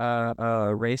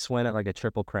a race win at like a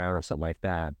Triple Crown or something like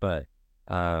that. But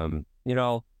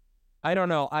I don't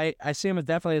know. I see him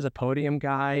definitely as a podium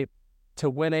guy. To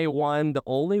win A1, the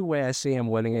only way I see him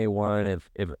winning A1,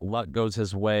 if luck goes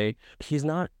his way, he's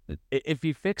not. If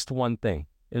he fixed one thing.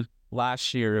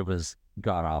 Last year, it was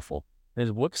god-awful.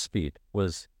 His whip speed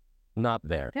was not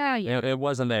there. Yeah. It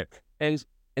wasn't there. And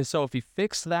so if he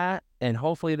fixed that, and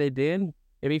hopefully they did,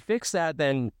 if he fixed that,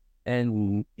 then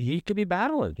he could be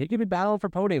battling. He could be battling for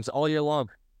podiums all year long.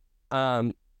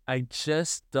 I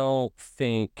just don't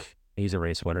think he's a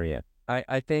race winner yet.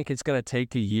 I think it's going to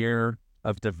take a year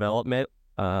of development.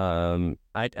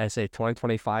 I say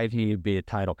 2025, he'd be a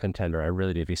title contender. I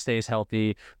really do. If he stays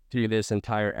healthy through this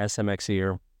entire SMX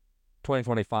year,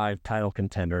 2025 title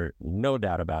contender, no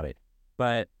doubt about it.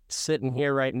 But sitting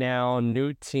here right now,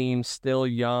 new team, still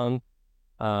young,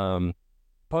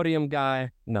 podium guy,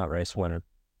 not race winner.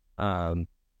 As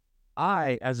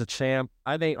a champ,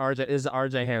 I think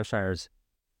RJ Hampshire's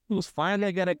who's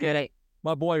finally gonna get it.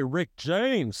 My boy Rick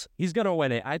James, he's gonna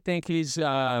win it. I think he's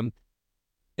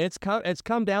it's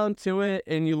come down to it,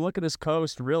 and you look at his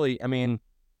coast. Really, I mean,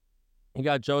 you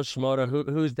got Joe Shimoda,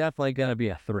 who's definitely gonna be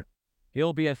a threat.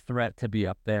 He'll be a threat to be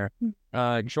up there.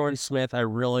 Jordan Smith, I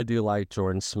really do like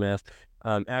Jordan Smith.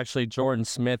 Actually, Jordan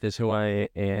Smith is who I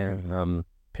am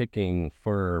picking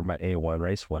for my A1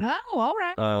 race win. Oh, all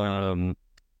right.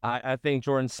 I think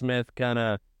Jordan Smith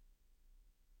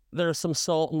there's some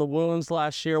salt in the wounds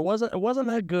last year. It wasn't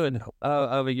that good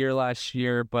of a year last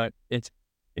year, but it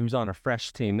was on a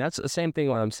fresh team. That's the same thing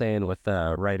what I'm saying with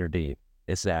Ryder D.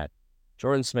 Is that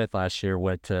Jordan Smith last year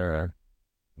went to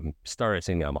Star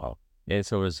Racing Yamaha. And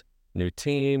so it was new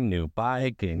team, new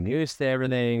bike, getting used to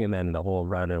everything, and then the whole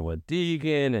run-in with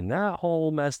Deegan and that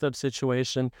whole messed up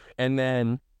situation. And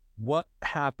then what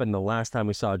happened the last time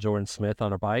we saw Jordan Smith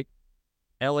on a bike?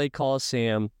 LA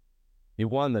Coliseum, he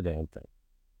won the damn thing.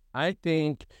 I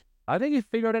think he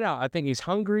figured it out. I think he's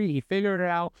hungry. He figured it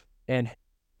out. And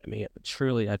I mean,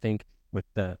 truly, I think with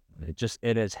just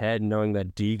in his head, knowing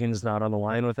that Deegan's not on the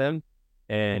line with him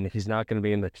and he's not going to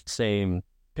be in the same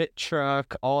pit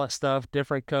truck, all that stuff,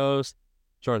 different coast.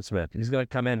 Jordan Smith, he's going to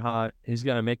come in hot. He's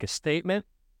going to make a statement.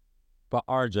 But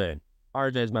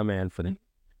RJ's my man for the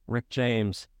Rick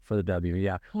James for the W.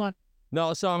 Yeah. Come on.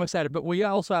 No, so I'm excited. But we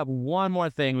also have one more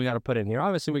thing we got to put in here.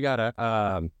 Obviously, we got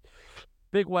a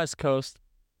big West Coast,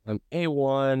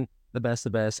 A1, the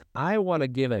best. I want to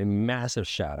give a massive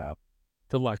shout out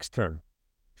to Lux Turner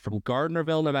from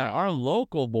Gardnerville, Nevada, our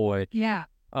local boy. Yeah.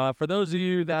 For those of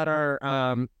you that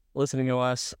are listening to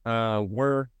us,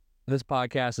 this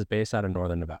podcast is based out of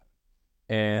Northern Nevada.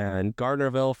 And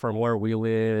Gardnerville, from where we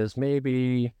live, is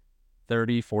maybe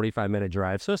 30, 45-minute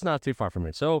drive. So it's not too far from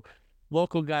it. So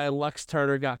local guy Lux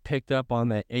Turner got picked up on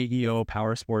the AEO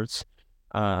Power Sports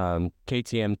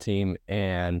KTM team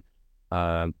and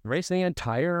racing the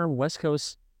entire West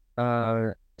Coast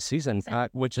season,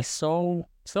 which is so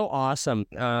awesome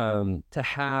to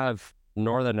have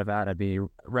Northern Nevada be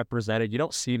represented. You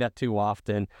don't see that too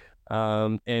often,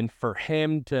 and for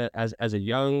him to as a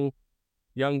young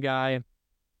guy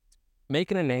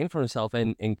making a name for himself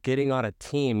and getting on a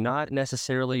team, not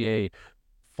necessarily a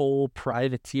full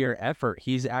privateer effort.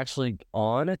 He's actually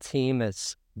on a team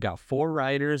that's got 4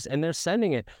 riders and they're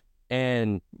sending it.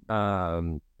 And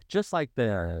just like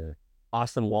the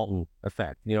Austin Walton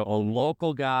effect, a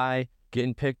local guy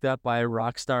getting picked up by a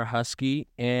Rockstar Husky,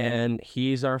 and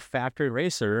he's our factory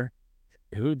racer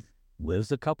who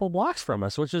lives a couple blocks from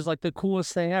us, which is like the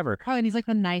coolest thing ever. Oh, and he's like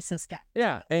the nicest guy.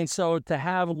 Yeah. And so to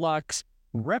have Lux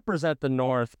represent the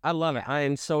North, I love it. I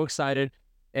am so excited.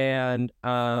 And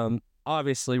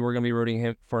obviously we're going to be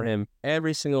rooting for him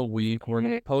every single week. We're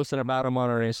going to be posting about him on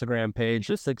our Instagram page,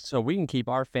 just so we can keep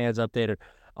our fans updated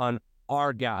on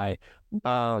our guy.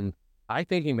 I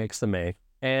think he makes the May,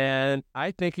 and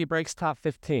I think he breaks top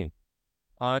 15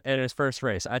 in his first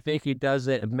race. I think he does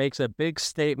it. It makes a big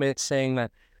statement saying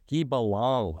that he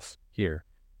belongs here.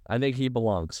 I think he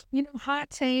belongs. Hot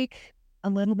take a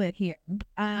little bit here.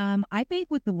 I think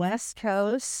with the West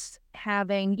Coast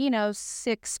having,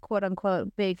 6 quote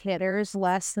unquote big hitters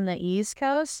less than the East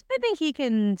Coast, I think he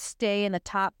can stay in the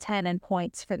top 10 in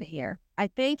points for the year. I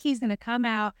think he's going to come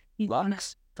out.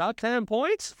 Lux, top 10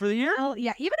 points for the year? Oh,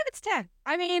 yeah, even if it's 10.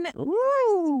 I mean,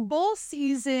 Ooh. Full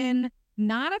season,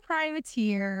 not a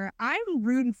privateer. I'm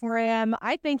rooting for him.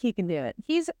 I think he can do it.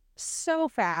 He's so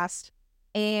fast.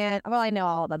 And, well, I know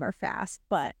all of them are fast,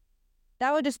 but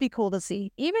that would just be cool to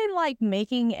see. Even like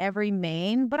making every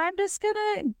main, but I'm just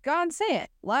gonna go and say it.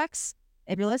 Lux,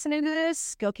 if you're listening to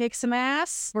this, go kick some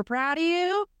ass. We're proud of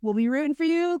you. We'll be rooting for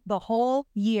you the whole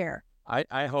year.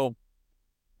 I hope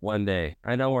one day.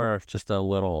 I know we're just a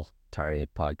little tiny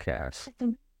podcast.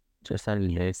 Just a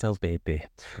little baby.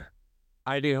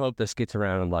 I do hope this gets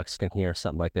around and Lux can hear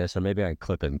something like this, or maybe I can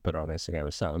clip it and put it on Instagram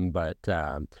or something. But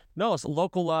no, it's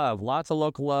local love. Lots of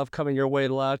local love coming your way,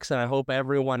 Lux. And I hope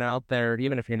everyone out there,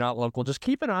 even if you're not local, just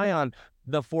keep an eye on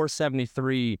the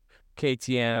 473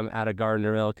 KTM out of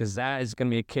Gardnerville, because that is going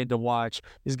to be a kid to watch.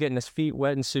 He's getting his feet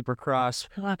wet in supercross.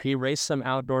 He raced some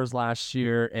outdoors last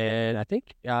year, and I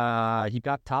think he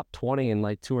got top 20 in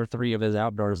like 2 or 3 of his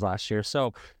outdoors last year.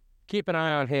 So keep an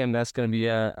eye on him. That's going to be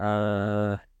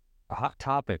a hot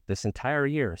topic this entire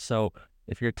year. So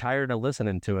if you're tired of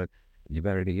listening to it, you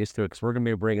better get used to it, because we're going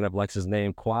to be bringing up Lux's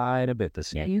name quite a bit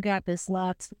this year. Yeah, you got this,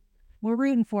 Lux. We're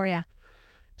rooting for you.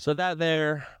 So that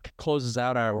there closes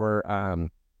out our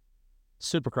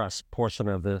Supercross portion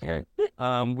of this.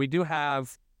 We do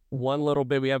have one little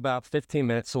bit. We have about 15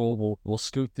 minutes, so we'll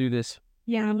scoot through this.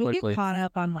 Yeah, we'll quickly. get caught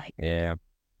up on Yeah,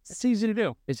 it's easy to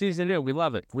do. We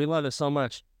love it. We love it so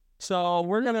much. So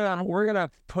we're gonna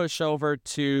push over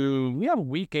to, we have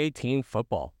week 18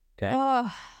 football. Okay.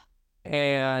 Oh,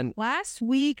 and last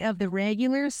week of the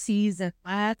regular season.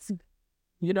 Some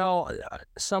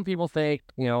people think,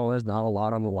 there's not a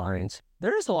lot on the lines.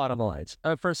 There is a lot on the lines.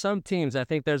 For some teams, I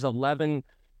think there's 11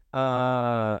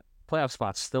 playoff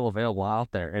spots still available out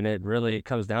there, and it really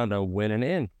comes down to winning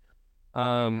in.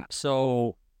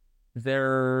 So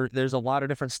there's a lot of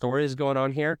different stories going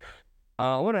on here.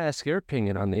 I want to ask your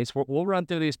opinion on these. We'll run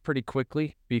through these pretty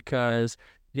quickly because,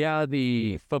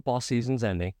 the football season's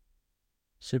ending.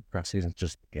 Supercross season's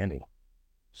just beginning.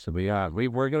 So we're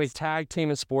going to be tag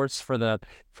team in sports for the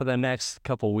next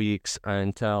couple weeks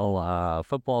until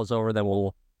football is over. Then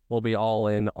we'll we'll be all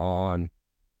in on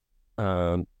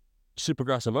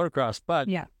supercross and motocross. But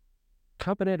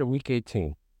coming into week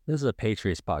 18, this is a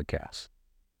Patriots podcast.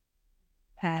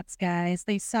 Pats, guys,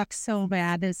 they suck so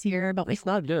bad this year, but it's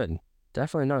not good.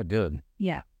 Definitely not good.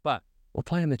 Yeah. But we're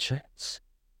playing the Jets.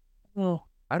 Oh.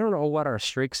 I don't know what our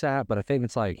streak's at, but I think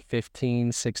it's like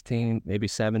 15, 16, maybe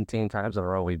 17 times in a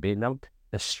row we've beaten them.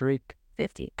 The streak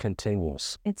 50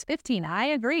 continues. It's 15. I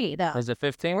agree, though. Is it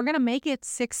 15? We're going to make it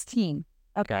 16.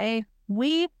 Okay?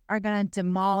 We are going to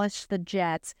demolish the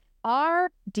Jets.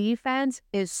 Our defense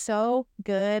is so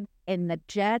good, and the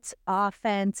Jets'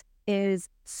 offense is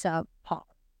subpar.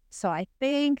 So I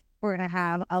think we're going to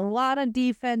have a lot of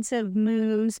defensive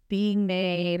moves being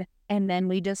made, and then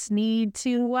we just need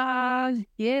to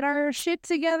get our shit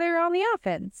together on the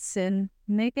offense and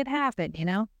make it happen, you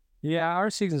know? Yeah, our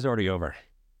season's already over.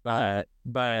 But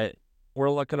we're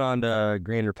looking on to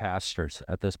greener pastures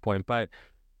at this point. But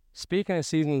speaking of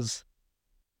seasons,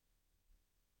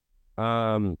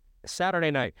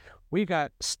 Saturday night, we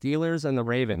got Steelers and the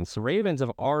Ravens. The Ravens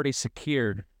have already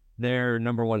secured their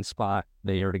number one spot.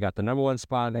 They already got the number one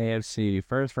spot in the AFC,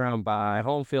 first round bye,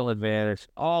 home field advantage,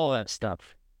 all that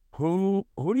stuff. Who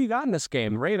do you got in this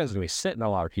game? The Ravens are going to be sitting a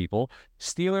lot of people.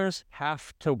 Steelers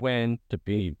have to win to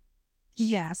beat.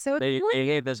 Yeah, so they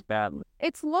hate this badly.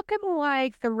 It's looking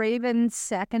like the Ravens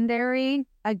secondary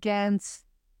against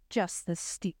just the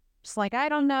Steelers. Like, I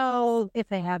don't know if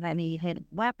they have any hidden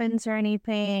weapons or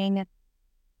anything.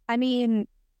 I mean,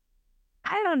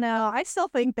 I don't know. I still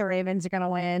think the Ravens are going to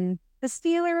win. The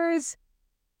Steelers,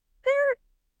 they're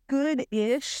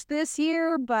good-ish this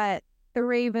year, but the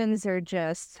Ravens are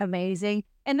just amazing.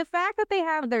 And the fact that they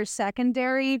have their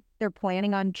secondary, they're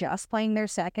planning on just playing their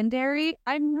secondary,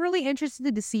 I'm really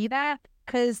interested to see that,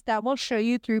 because that will show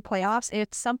you through playoffs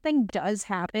if something does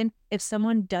happen, if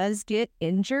someone does get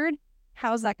injured,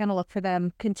 how's that going to look for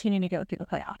them continuing to go through the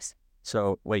playoffs?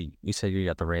 So, wait, you said you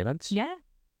got the Ravens? Yeah.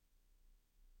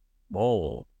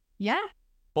 Bold. Yeah.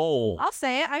 Bold. I'll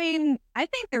say it. I mean, I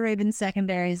think the Ravens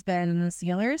secondary is better than the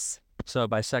Steelers. So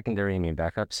by secondary, you mean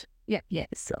backups? Yeah,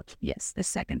 yes. Yes, the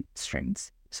second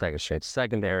strings. Second strings.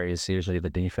 Secondary is usually the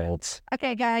defense.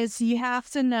 Okay, guys, you have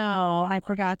to know, I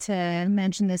forgot to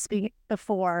mention this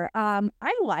before. I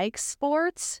like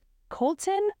sports.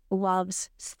 Colton loves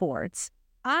sports.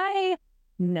 I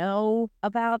know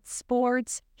about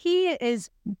sports. He is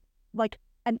like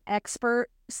an expert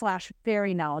 /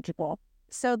 very knowledgeable.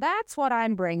 So that's what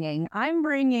I'm bringing. I'm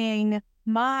bringing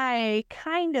my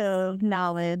kind of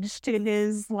knowledge to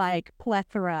his like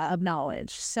plethora of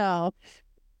knowledge. So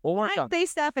I say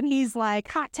stuff and he's like,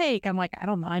 hot take. I'm like, I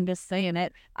don't know. I'm just saying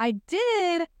it. I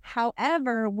did,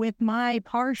 however, with my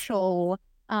partial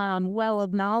well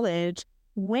of knowledge,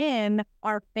 win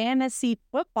our fantasy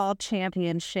football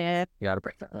championship. You gotta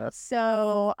bring that up.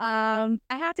 So I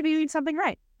have to be doing something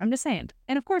right. I'm just saying.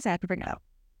 And of course I have to bring it up.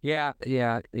 Yeah.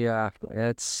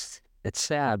 It's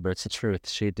sad, but it's the truth.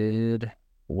 She did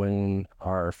win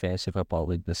our fantasy football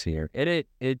league this year.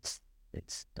 It's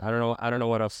I don't know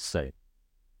what else to say.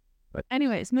 But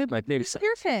anyways, move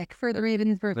your pick for the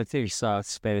Ravens. My team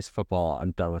sucks. Fantasy football.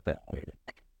 I'm done with that.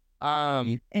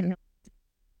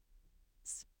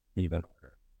 Even.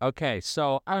 Okay,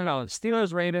 so I don't know.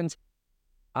 Steelers, Ravens.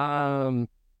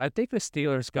 I think the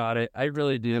Steelers got it. I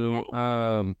really do.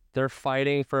 They're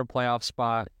fighting for a playoff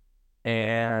spot,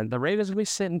 and the Ravens will be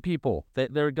sitting people.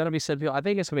 They're going to be sitting people. I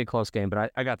think it's going to be a close game, but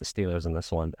I got the Steelers in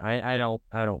this one. I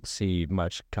don't see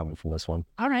much coming from this one.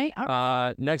 All right.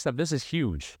 Next up, this is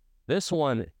huge. This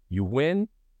one, you win,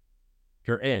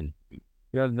 you're in.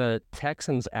 You have the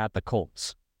Texans at the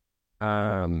Colts.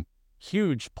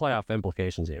 Huge playoff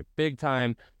implications here. Big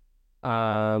time.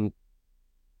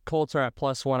 Colts are at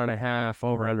 +1.5,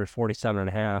 over under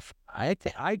 47.5.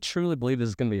 I truly believe this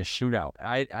is going to be a shootout.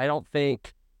 I don't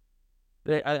think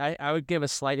I would give a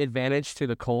slight advantage to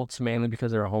the Colts, mainly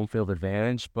because they're a home field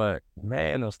advantage. But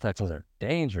man, those Texans are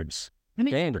dangerous.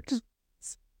 Dangerous.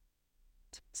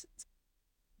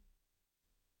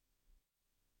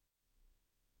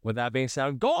 With that being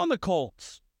said, go on the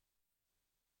Colts.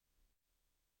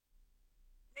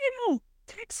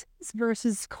 Texans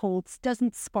versus Colts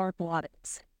doesn't spark a lot of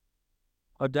excitement.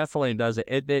 Oh, definitely does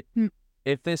it.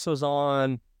 If this was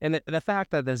on, and the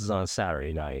fact that this is on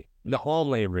Saturday night, the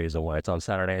only reason why it's on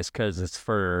Saturday is because it's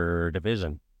for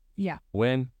division. Yeah.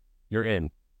 Win, you're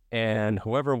in. And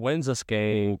whoever wins this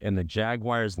game and the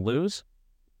Jaguars lose,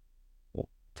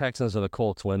 Texans or the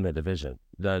Colts win the division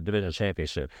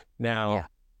championship. Now,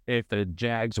 if the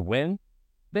Jags win,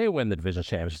 they win the division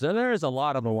championship. So there is a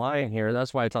lot on the line here.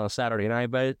 That's why it's on a Saturday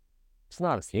night, but it's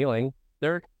not a ceiling.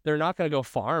 They're not going to go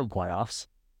far in playoffs.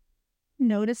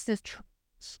 Notice this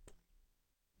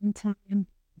time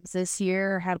this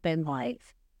year have been like,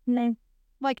 meh.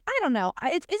 Like, I don't know.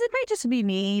 It might just be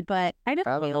me, but I just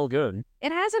I don't know, good.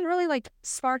 it hasn't really like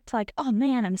sparked like, oh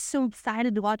man, I'm so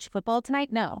excited to watch football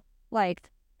tonight. No, like,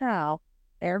 no,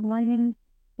 they're playing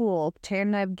cool,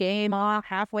 turn the game off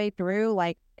halfway through.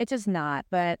 Like, it's just not.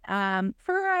 But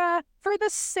for the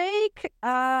sake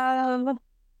of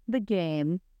the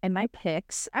game and my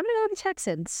picks, I'm gonna go with the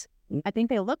Texans. I think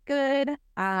they look good.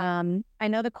 I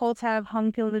know the Colts have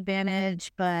home field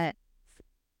advantage, but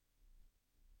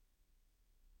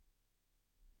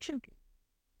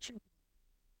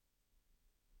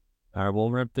All right,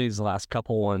 we'll rip these last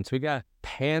couple ones. We got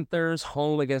Panthers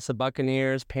home against the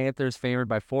Buccaneers. Panthers favored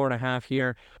by 4.5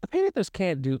 here. The Panthers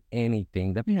can't do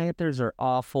anything. The Panthers are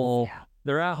awful. Yeah.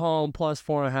 They're at home plus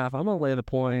 4.5. I'm gonna lay the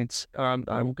points. I'm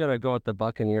gonna go with the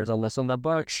Buccaneers on this one. The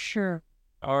Bucks sure.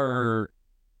 are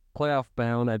playoff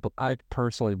bound. I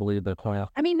personally believe they're playoff.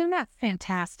 I mean, they're not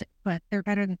fantastic, but they're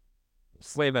better than.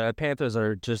 Wait a minute, the Panthers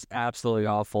are just absolutely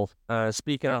awful.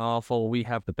 Speaking of awful, we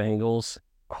have the Bengals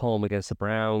home against the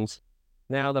Browns.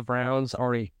 Now the Browns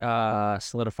already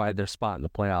solidified their spot in the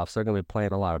playoffs. They're going to be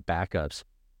playing a lot of backups.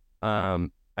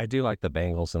 I do like the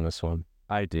Bengals in this one.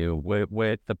 I do.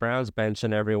 With the Browns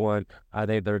benching everyone, I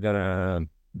think they're going to...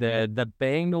 The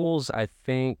Bengals, I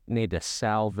think, need to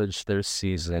salvage their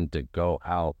season to go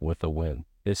out with a win.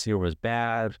 This year was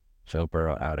bad. Joe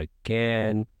Burrow out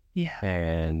again. Yeah.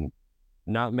 And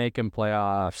not making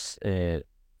playoffs,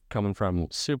 coming from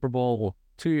Super Bowl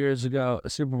 2 years ago, a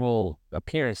Super Bowl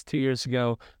appearance 2 years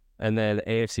ago, and then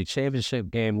AFC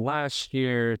Championship game last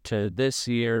year to this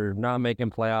year, not making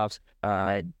playoffs.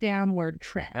 Downward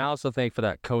trend. I also think for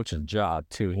that coach's job,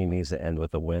 too, he needs to end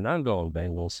with a win. I'm going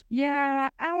Bengals. Yeah,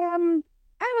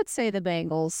 I would say the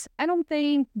Bengals. I don't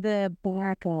think the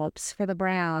backups for the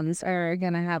Browns are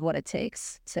going to have what it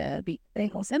takes to beat the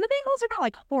Bengals. And the Bengals are not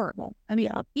like horrible. I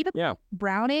mean, even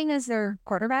Browning as their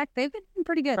quarterback, they've been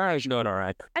pretty good. Brownie's doing all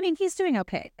right. I mean, he's doing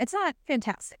okay. It's not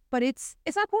fantastic, but it's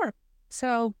not horrible.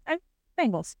 So,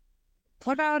 Bengals.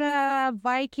 What about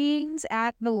Vikings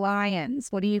at the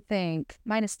Lions? What do you think?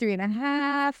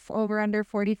 -3.5, over under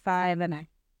 45. And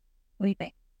what do you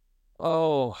think?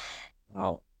 Oh.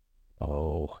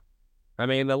 I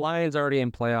mean, the Lions already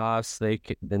in playoffs.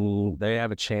 They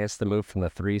have a chance to move from the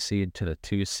 3 seed to the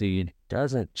 2 seed.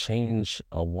 Doesn't change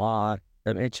a lot.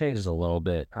 I mean, it changes a little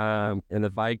bit. And the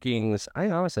Vikings,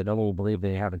 I honestly don't even believe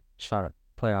they have a shot at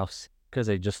playoffs because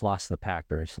they just lost the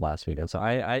Packers last weekend. So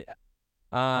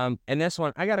in this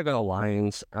one, I got to go to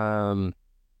Lions.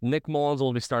 Nick Mullins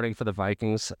will be starting for the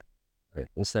Vikings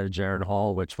instead of Jared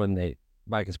Hall, which when the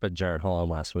Vikings put Jared Hall on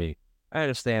last week. I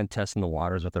understand testing the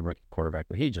waters with the rookie quarterback,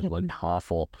 but he just looked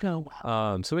awful.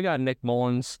 So we got Nick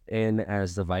Mullins in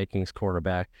as the Vikings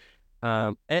quarterback.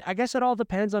 And I guess it all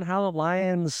depends on how the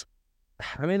Lions...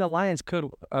 I mean, the Lions could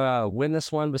win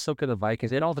this one, but so could the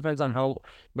Vikings. It all depends on how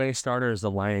many starters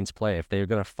the Lions play. If they're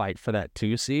going to fight for that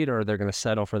 2 seed or they're going to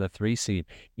settle for the 3 seed.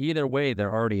 Either way,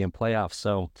 they're already in playoffs.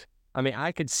 So, I mean,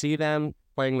 I could see them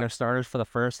playing their starters for the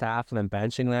first half and then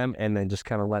benching them and then just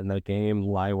kind of letting the game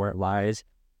lie where it lies.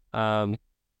 I'm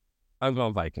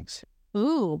going Vikings.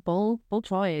 Ooh, bold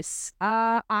choice.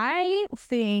 I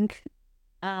think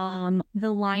the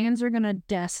Lions are going to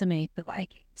decimate the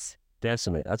Vikings.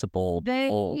 Decimate. That's a bold.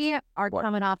 They are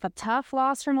coming off a tough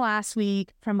loss from last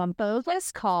week from a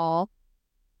bogus call.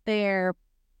 They're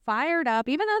fired up,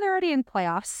 even though they're already in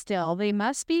playoffs still. They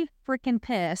must be freaking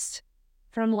pissed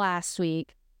from last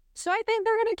week. So I think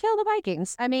they're going to kill the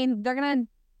Vikings. I mean, they're going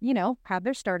to, have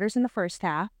their starters in the first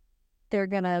half. They're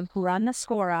going to run the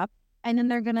score up, and then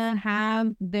they're going to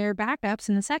have their backups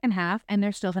in the second half, and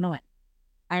they're still going to win.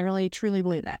 I really, truly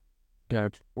believe that.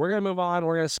 Good. We're going to move on.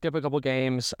 We're going to skip a couple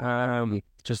games.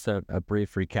 Just a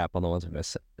brief recap on the ones we're going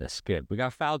to skip. We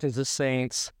got Falcons and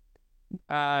Saints.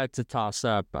 It's a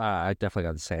toss-up. I definitely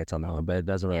got the Saints on that one, but it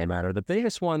doesn't really matter. The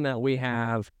biggest one that we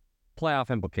have, playoff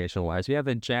implication-wise, we have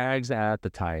the Jags at the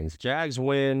Titans. Jags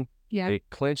win. Yeah. They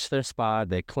clinch their spot.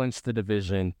 They clinch the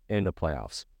division in the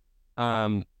playoffs.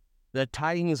 The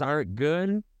Titans aren't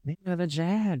good. Neither are the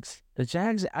Jags. The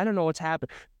Jags, I don't know what's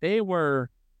happened. They were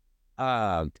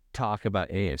talk about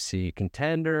AFC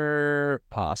contender,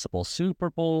 possible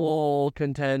Super Bowl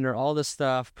contender, all this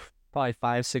stuff probably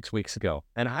 5-6 weeks ago.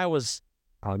 And I'll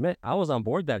admit, I was on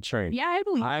board that train. Yeah, I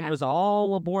believe I was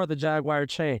all aboard the Jaguar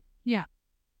train. Yeah.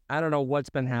 I don't know what's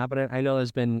been happening. I know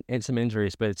there's been some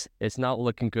injuries, but it's not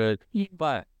looking good. Yeah.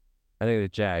 But I think the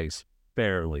Jags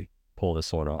barely pull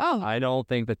this one off. Oh. I don't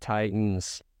think the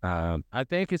Titans... I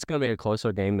think it's going to be a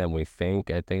closer game than we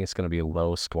think. I think it's going to be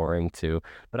low scoring too,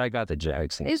 but I got the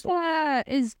Jags. Is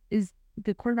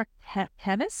the quarterback,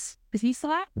 Hevis? Is he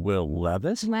still out? Will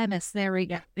Levis? Levis, there we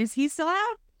go. Is he still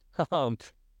out?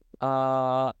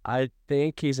 I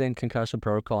think he's in concussion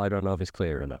protocol. I don't know if he's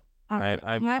clear or not.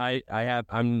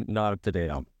 I'm not up to date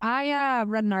on. I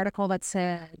read an article that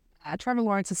said Trevor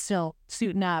Lawrence is still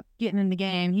suiting up, getting in the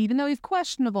game, even though he's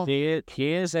questionable. He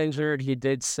is injured. He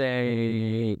did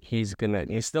say he's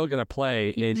still gonna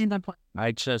play.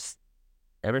 I just,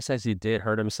 ever since he did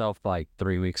hurt himself like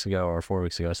 3 weeks ago or 4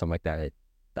 weeks ago, something like that,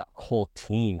 the whole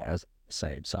team has the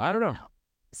same. So I don't know.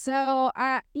 So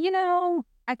I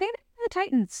think the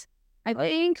Titans. I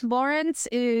think Lawrence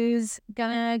is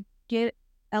gonna get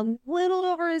a little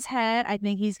over his head. I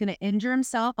think he's gonna injure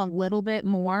himself a little bit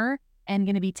more and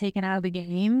gonna be taken out of the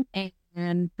game.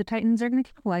 And the Titans are gonna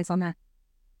capitalize on that.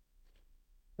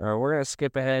 All right, we're gonna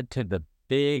skip ahead to the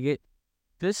big.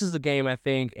 This is the game I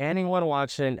think anyone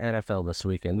watching NFL this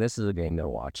weekend. This is the game they're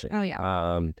watching. Oh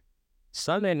yeah.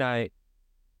 Sunday night,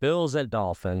 Bills at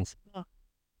Dolphins. Oh.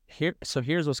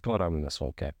 Here's what's going on in this one.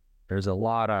 Okay, there's a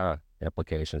lot of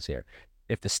implications here.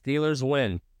 If the Steelers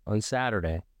win on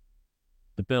Saturday,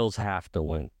 the Bills have to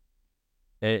win.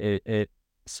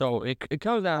 So it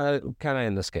comes down kind of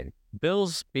in this game.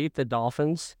 Bills beat the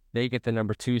Dolphins, they get the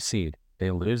number 2 seed.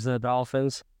 They lose the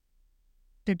Dolphins,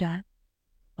 they're done.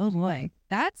 Oh boy,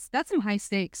 that's some high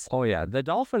stakes. Oh yeah, the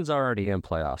Dolphins are already in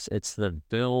playoffs. It's the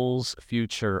Bills'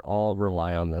 future all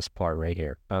rely on this part right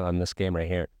here, on this game right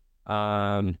here.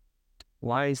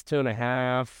 Lions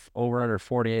 2.5, over under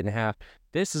 48.5.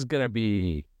 This is gonna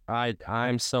be.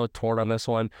 I'm so torn on this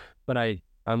one, but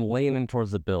I'm leaning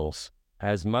towards the Bills.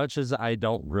 As much as I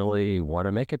don't really want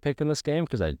to make a pick in this game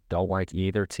because I don't like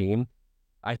either team,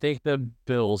 I think the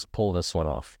Bills pull this one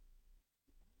off.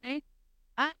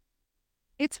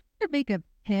 It's hard to make a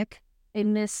pick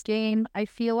in this game, I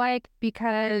feel like,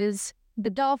 because the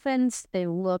Dolphins, they're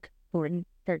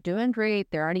doing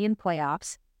great. They're already in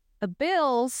playoffs. The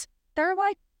Bills, they're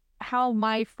like how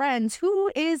my friends,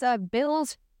 who is a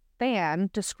Bills fan,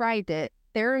 described it.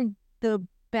 They're the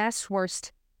best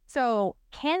worst. So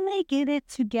can they get it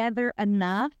together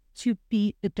enough to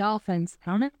beat the Dolphins?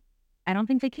 I don't know. I don't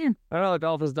think they can. I know the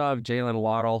Dolphins don't have Jalen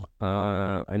Waddle.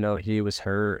 I know he was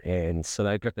hurt, and so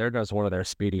there goes one of their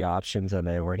speedy options in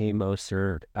there, Raheem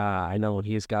Mostert. I know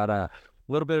he's got a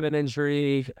little bit of an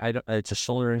injury. It's a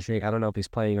shoulder injury. I don't know if he's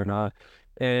playing or not.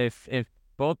 If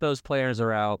both those players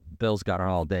are out, Bills got it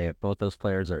all day. If both those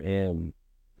players are in,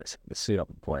 suit up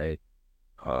and play.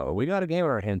 We got a game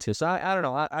in our hands too. So I don't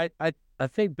know. I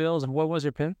think Bills. What was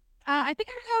your pin? I think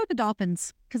I'm gonna go with the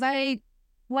Dolphins because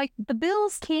the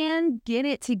Bills can get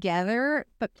it together,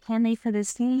 but can they for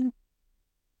this team?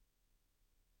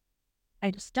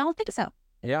 I just don't think so.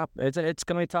 Yeah, it's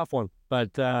gonna be a tough one,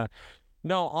 but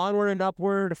no, onward and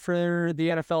upward for the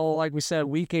NFL. Like we said,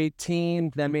 Week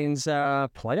 18. That means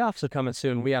playoffs are coming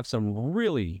soon. We have some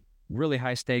really, really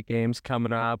high stake games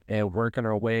coming up, and working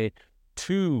our way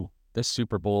to the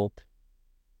Super Bowl.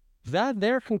 That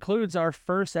there concludes our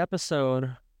first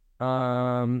episode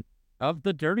of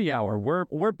the Dirty Hour.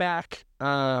 We're back.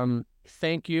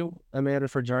 Thank you, Amanda,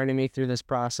 for joining me through this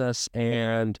process,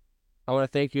 and I want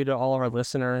to thank you to all of our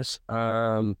listeners.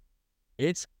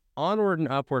 It's onward and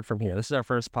upward from here. This is our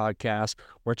first podcast.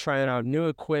 We're trying out new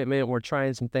equipment. We're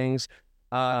trying some things.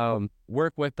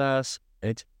 Work with us.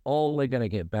 It's only going to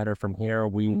get better from here.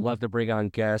 We love to bring on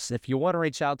guests. If you want to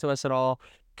reach out to us at all,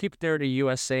 Keep It Dirty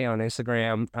USA on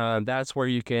Instagram. That's where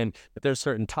you can, if there's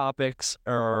certain topics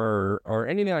or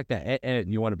anything like that,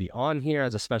 and you want to be on here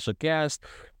as a special guest,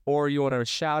 or you want to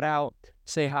shout out,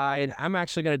 say hi, and I'm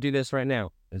actually going to do this right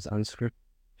now. It's unscripted,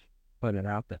 putting it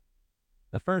out there.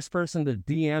 The first person to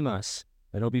DM us,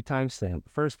 it'll be timestamped.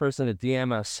 First person to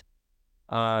DM us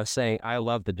saying, I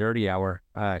love the Dirty Hour,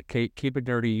 Keep It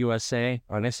Dirty USA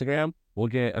on Instagram. We'll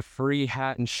get a free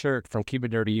hat and shirt from Keep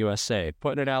It Dirty USA.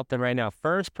 Putting it out there right now.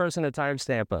 First person to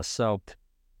timestamp us. So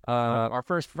our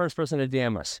first person to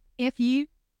DM us. If you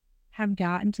have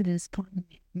gotten to this point,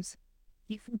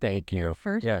 thank you.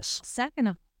 First, yes. Second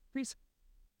of please.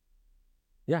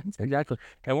 Yeah, exactly.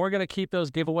 And we're going to keep those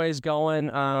giveaways going.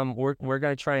 We're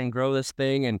going to try and grow this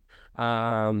thing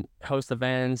and host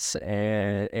events.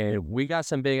 And we got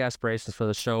some big aspirations for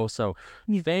the show. So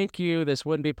thank you. This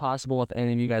wouldn't be possible with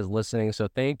any of you guys listening. So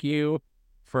thank you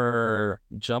for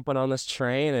jumping on this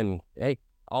train. And, hey,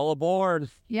 all aboard.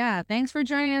 Yeah, thanks for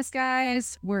joining us,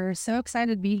 guys. We're so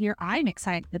excited to be here. I'm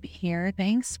excited to be here.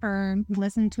 Thanks for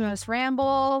listening to us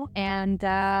ramble. And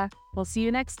we'll see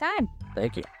you next time.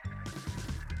 Thank you.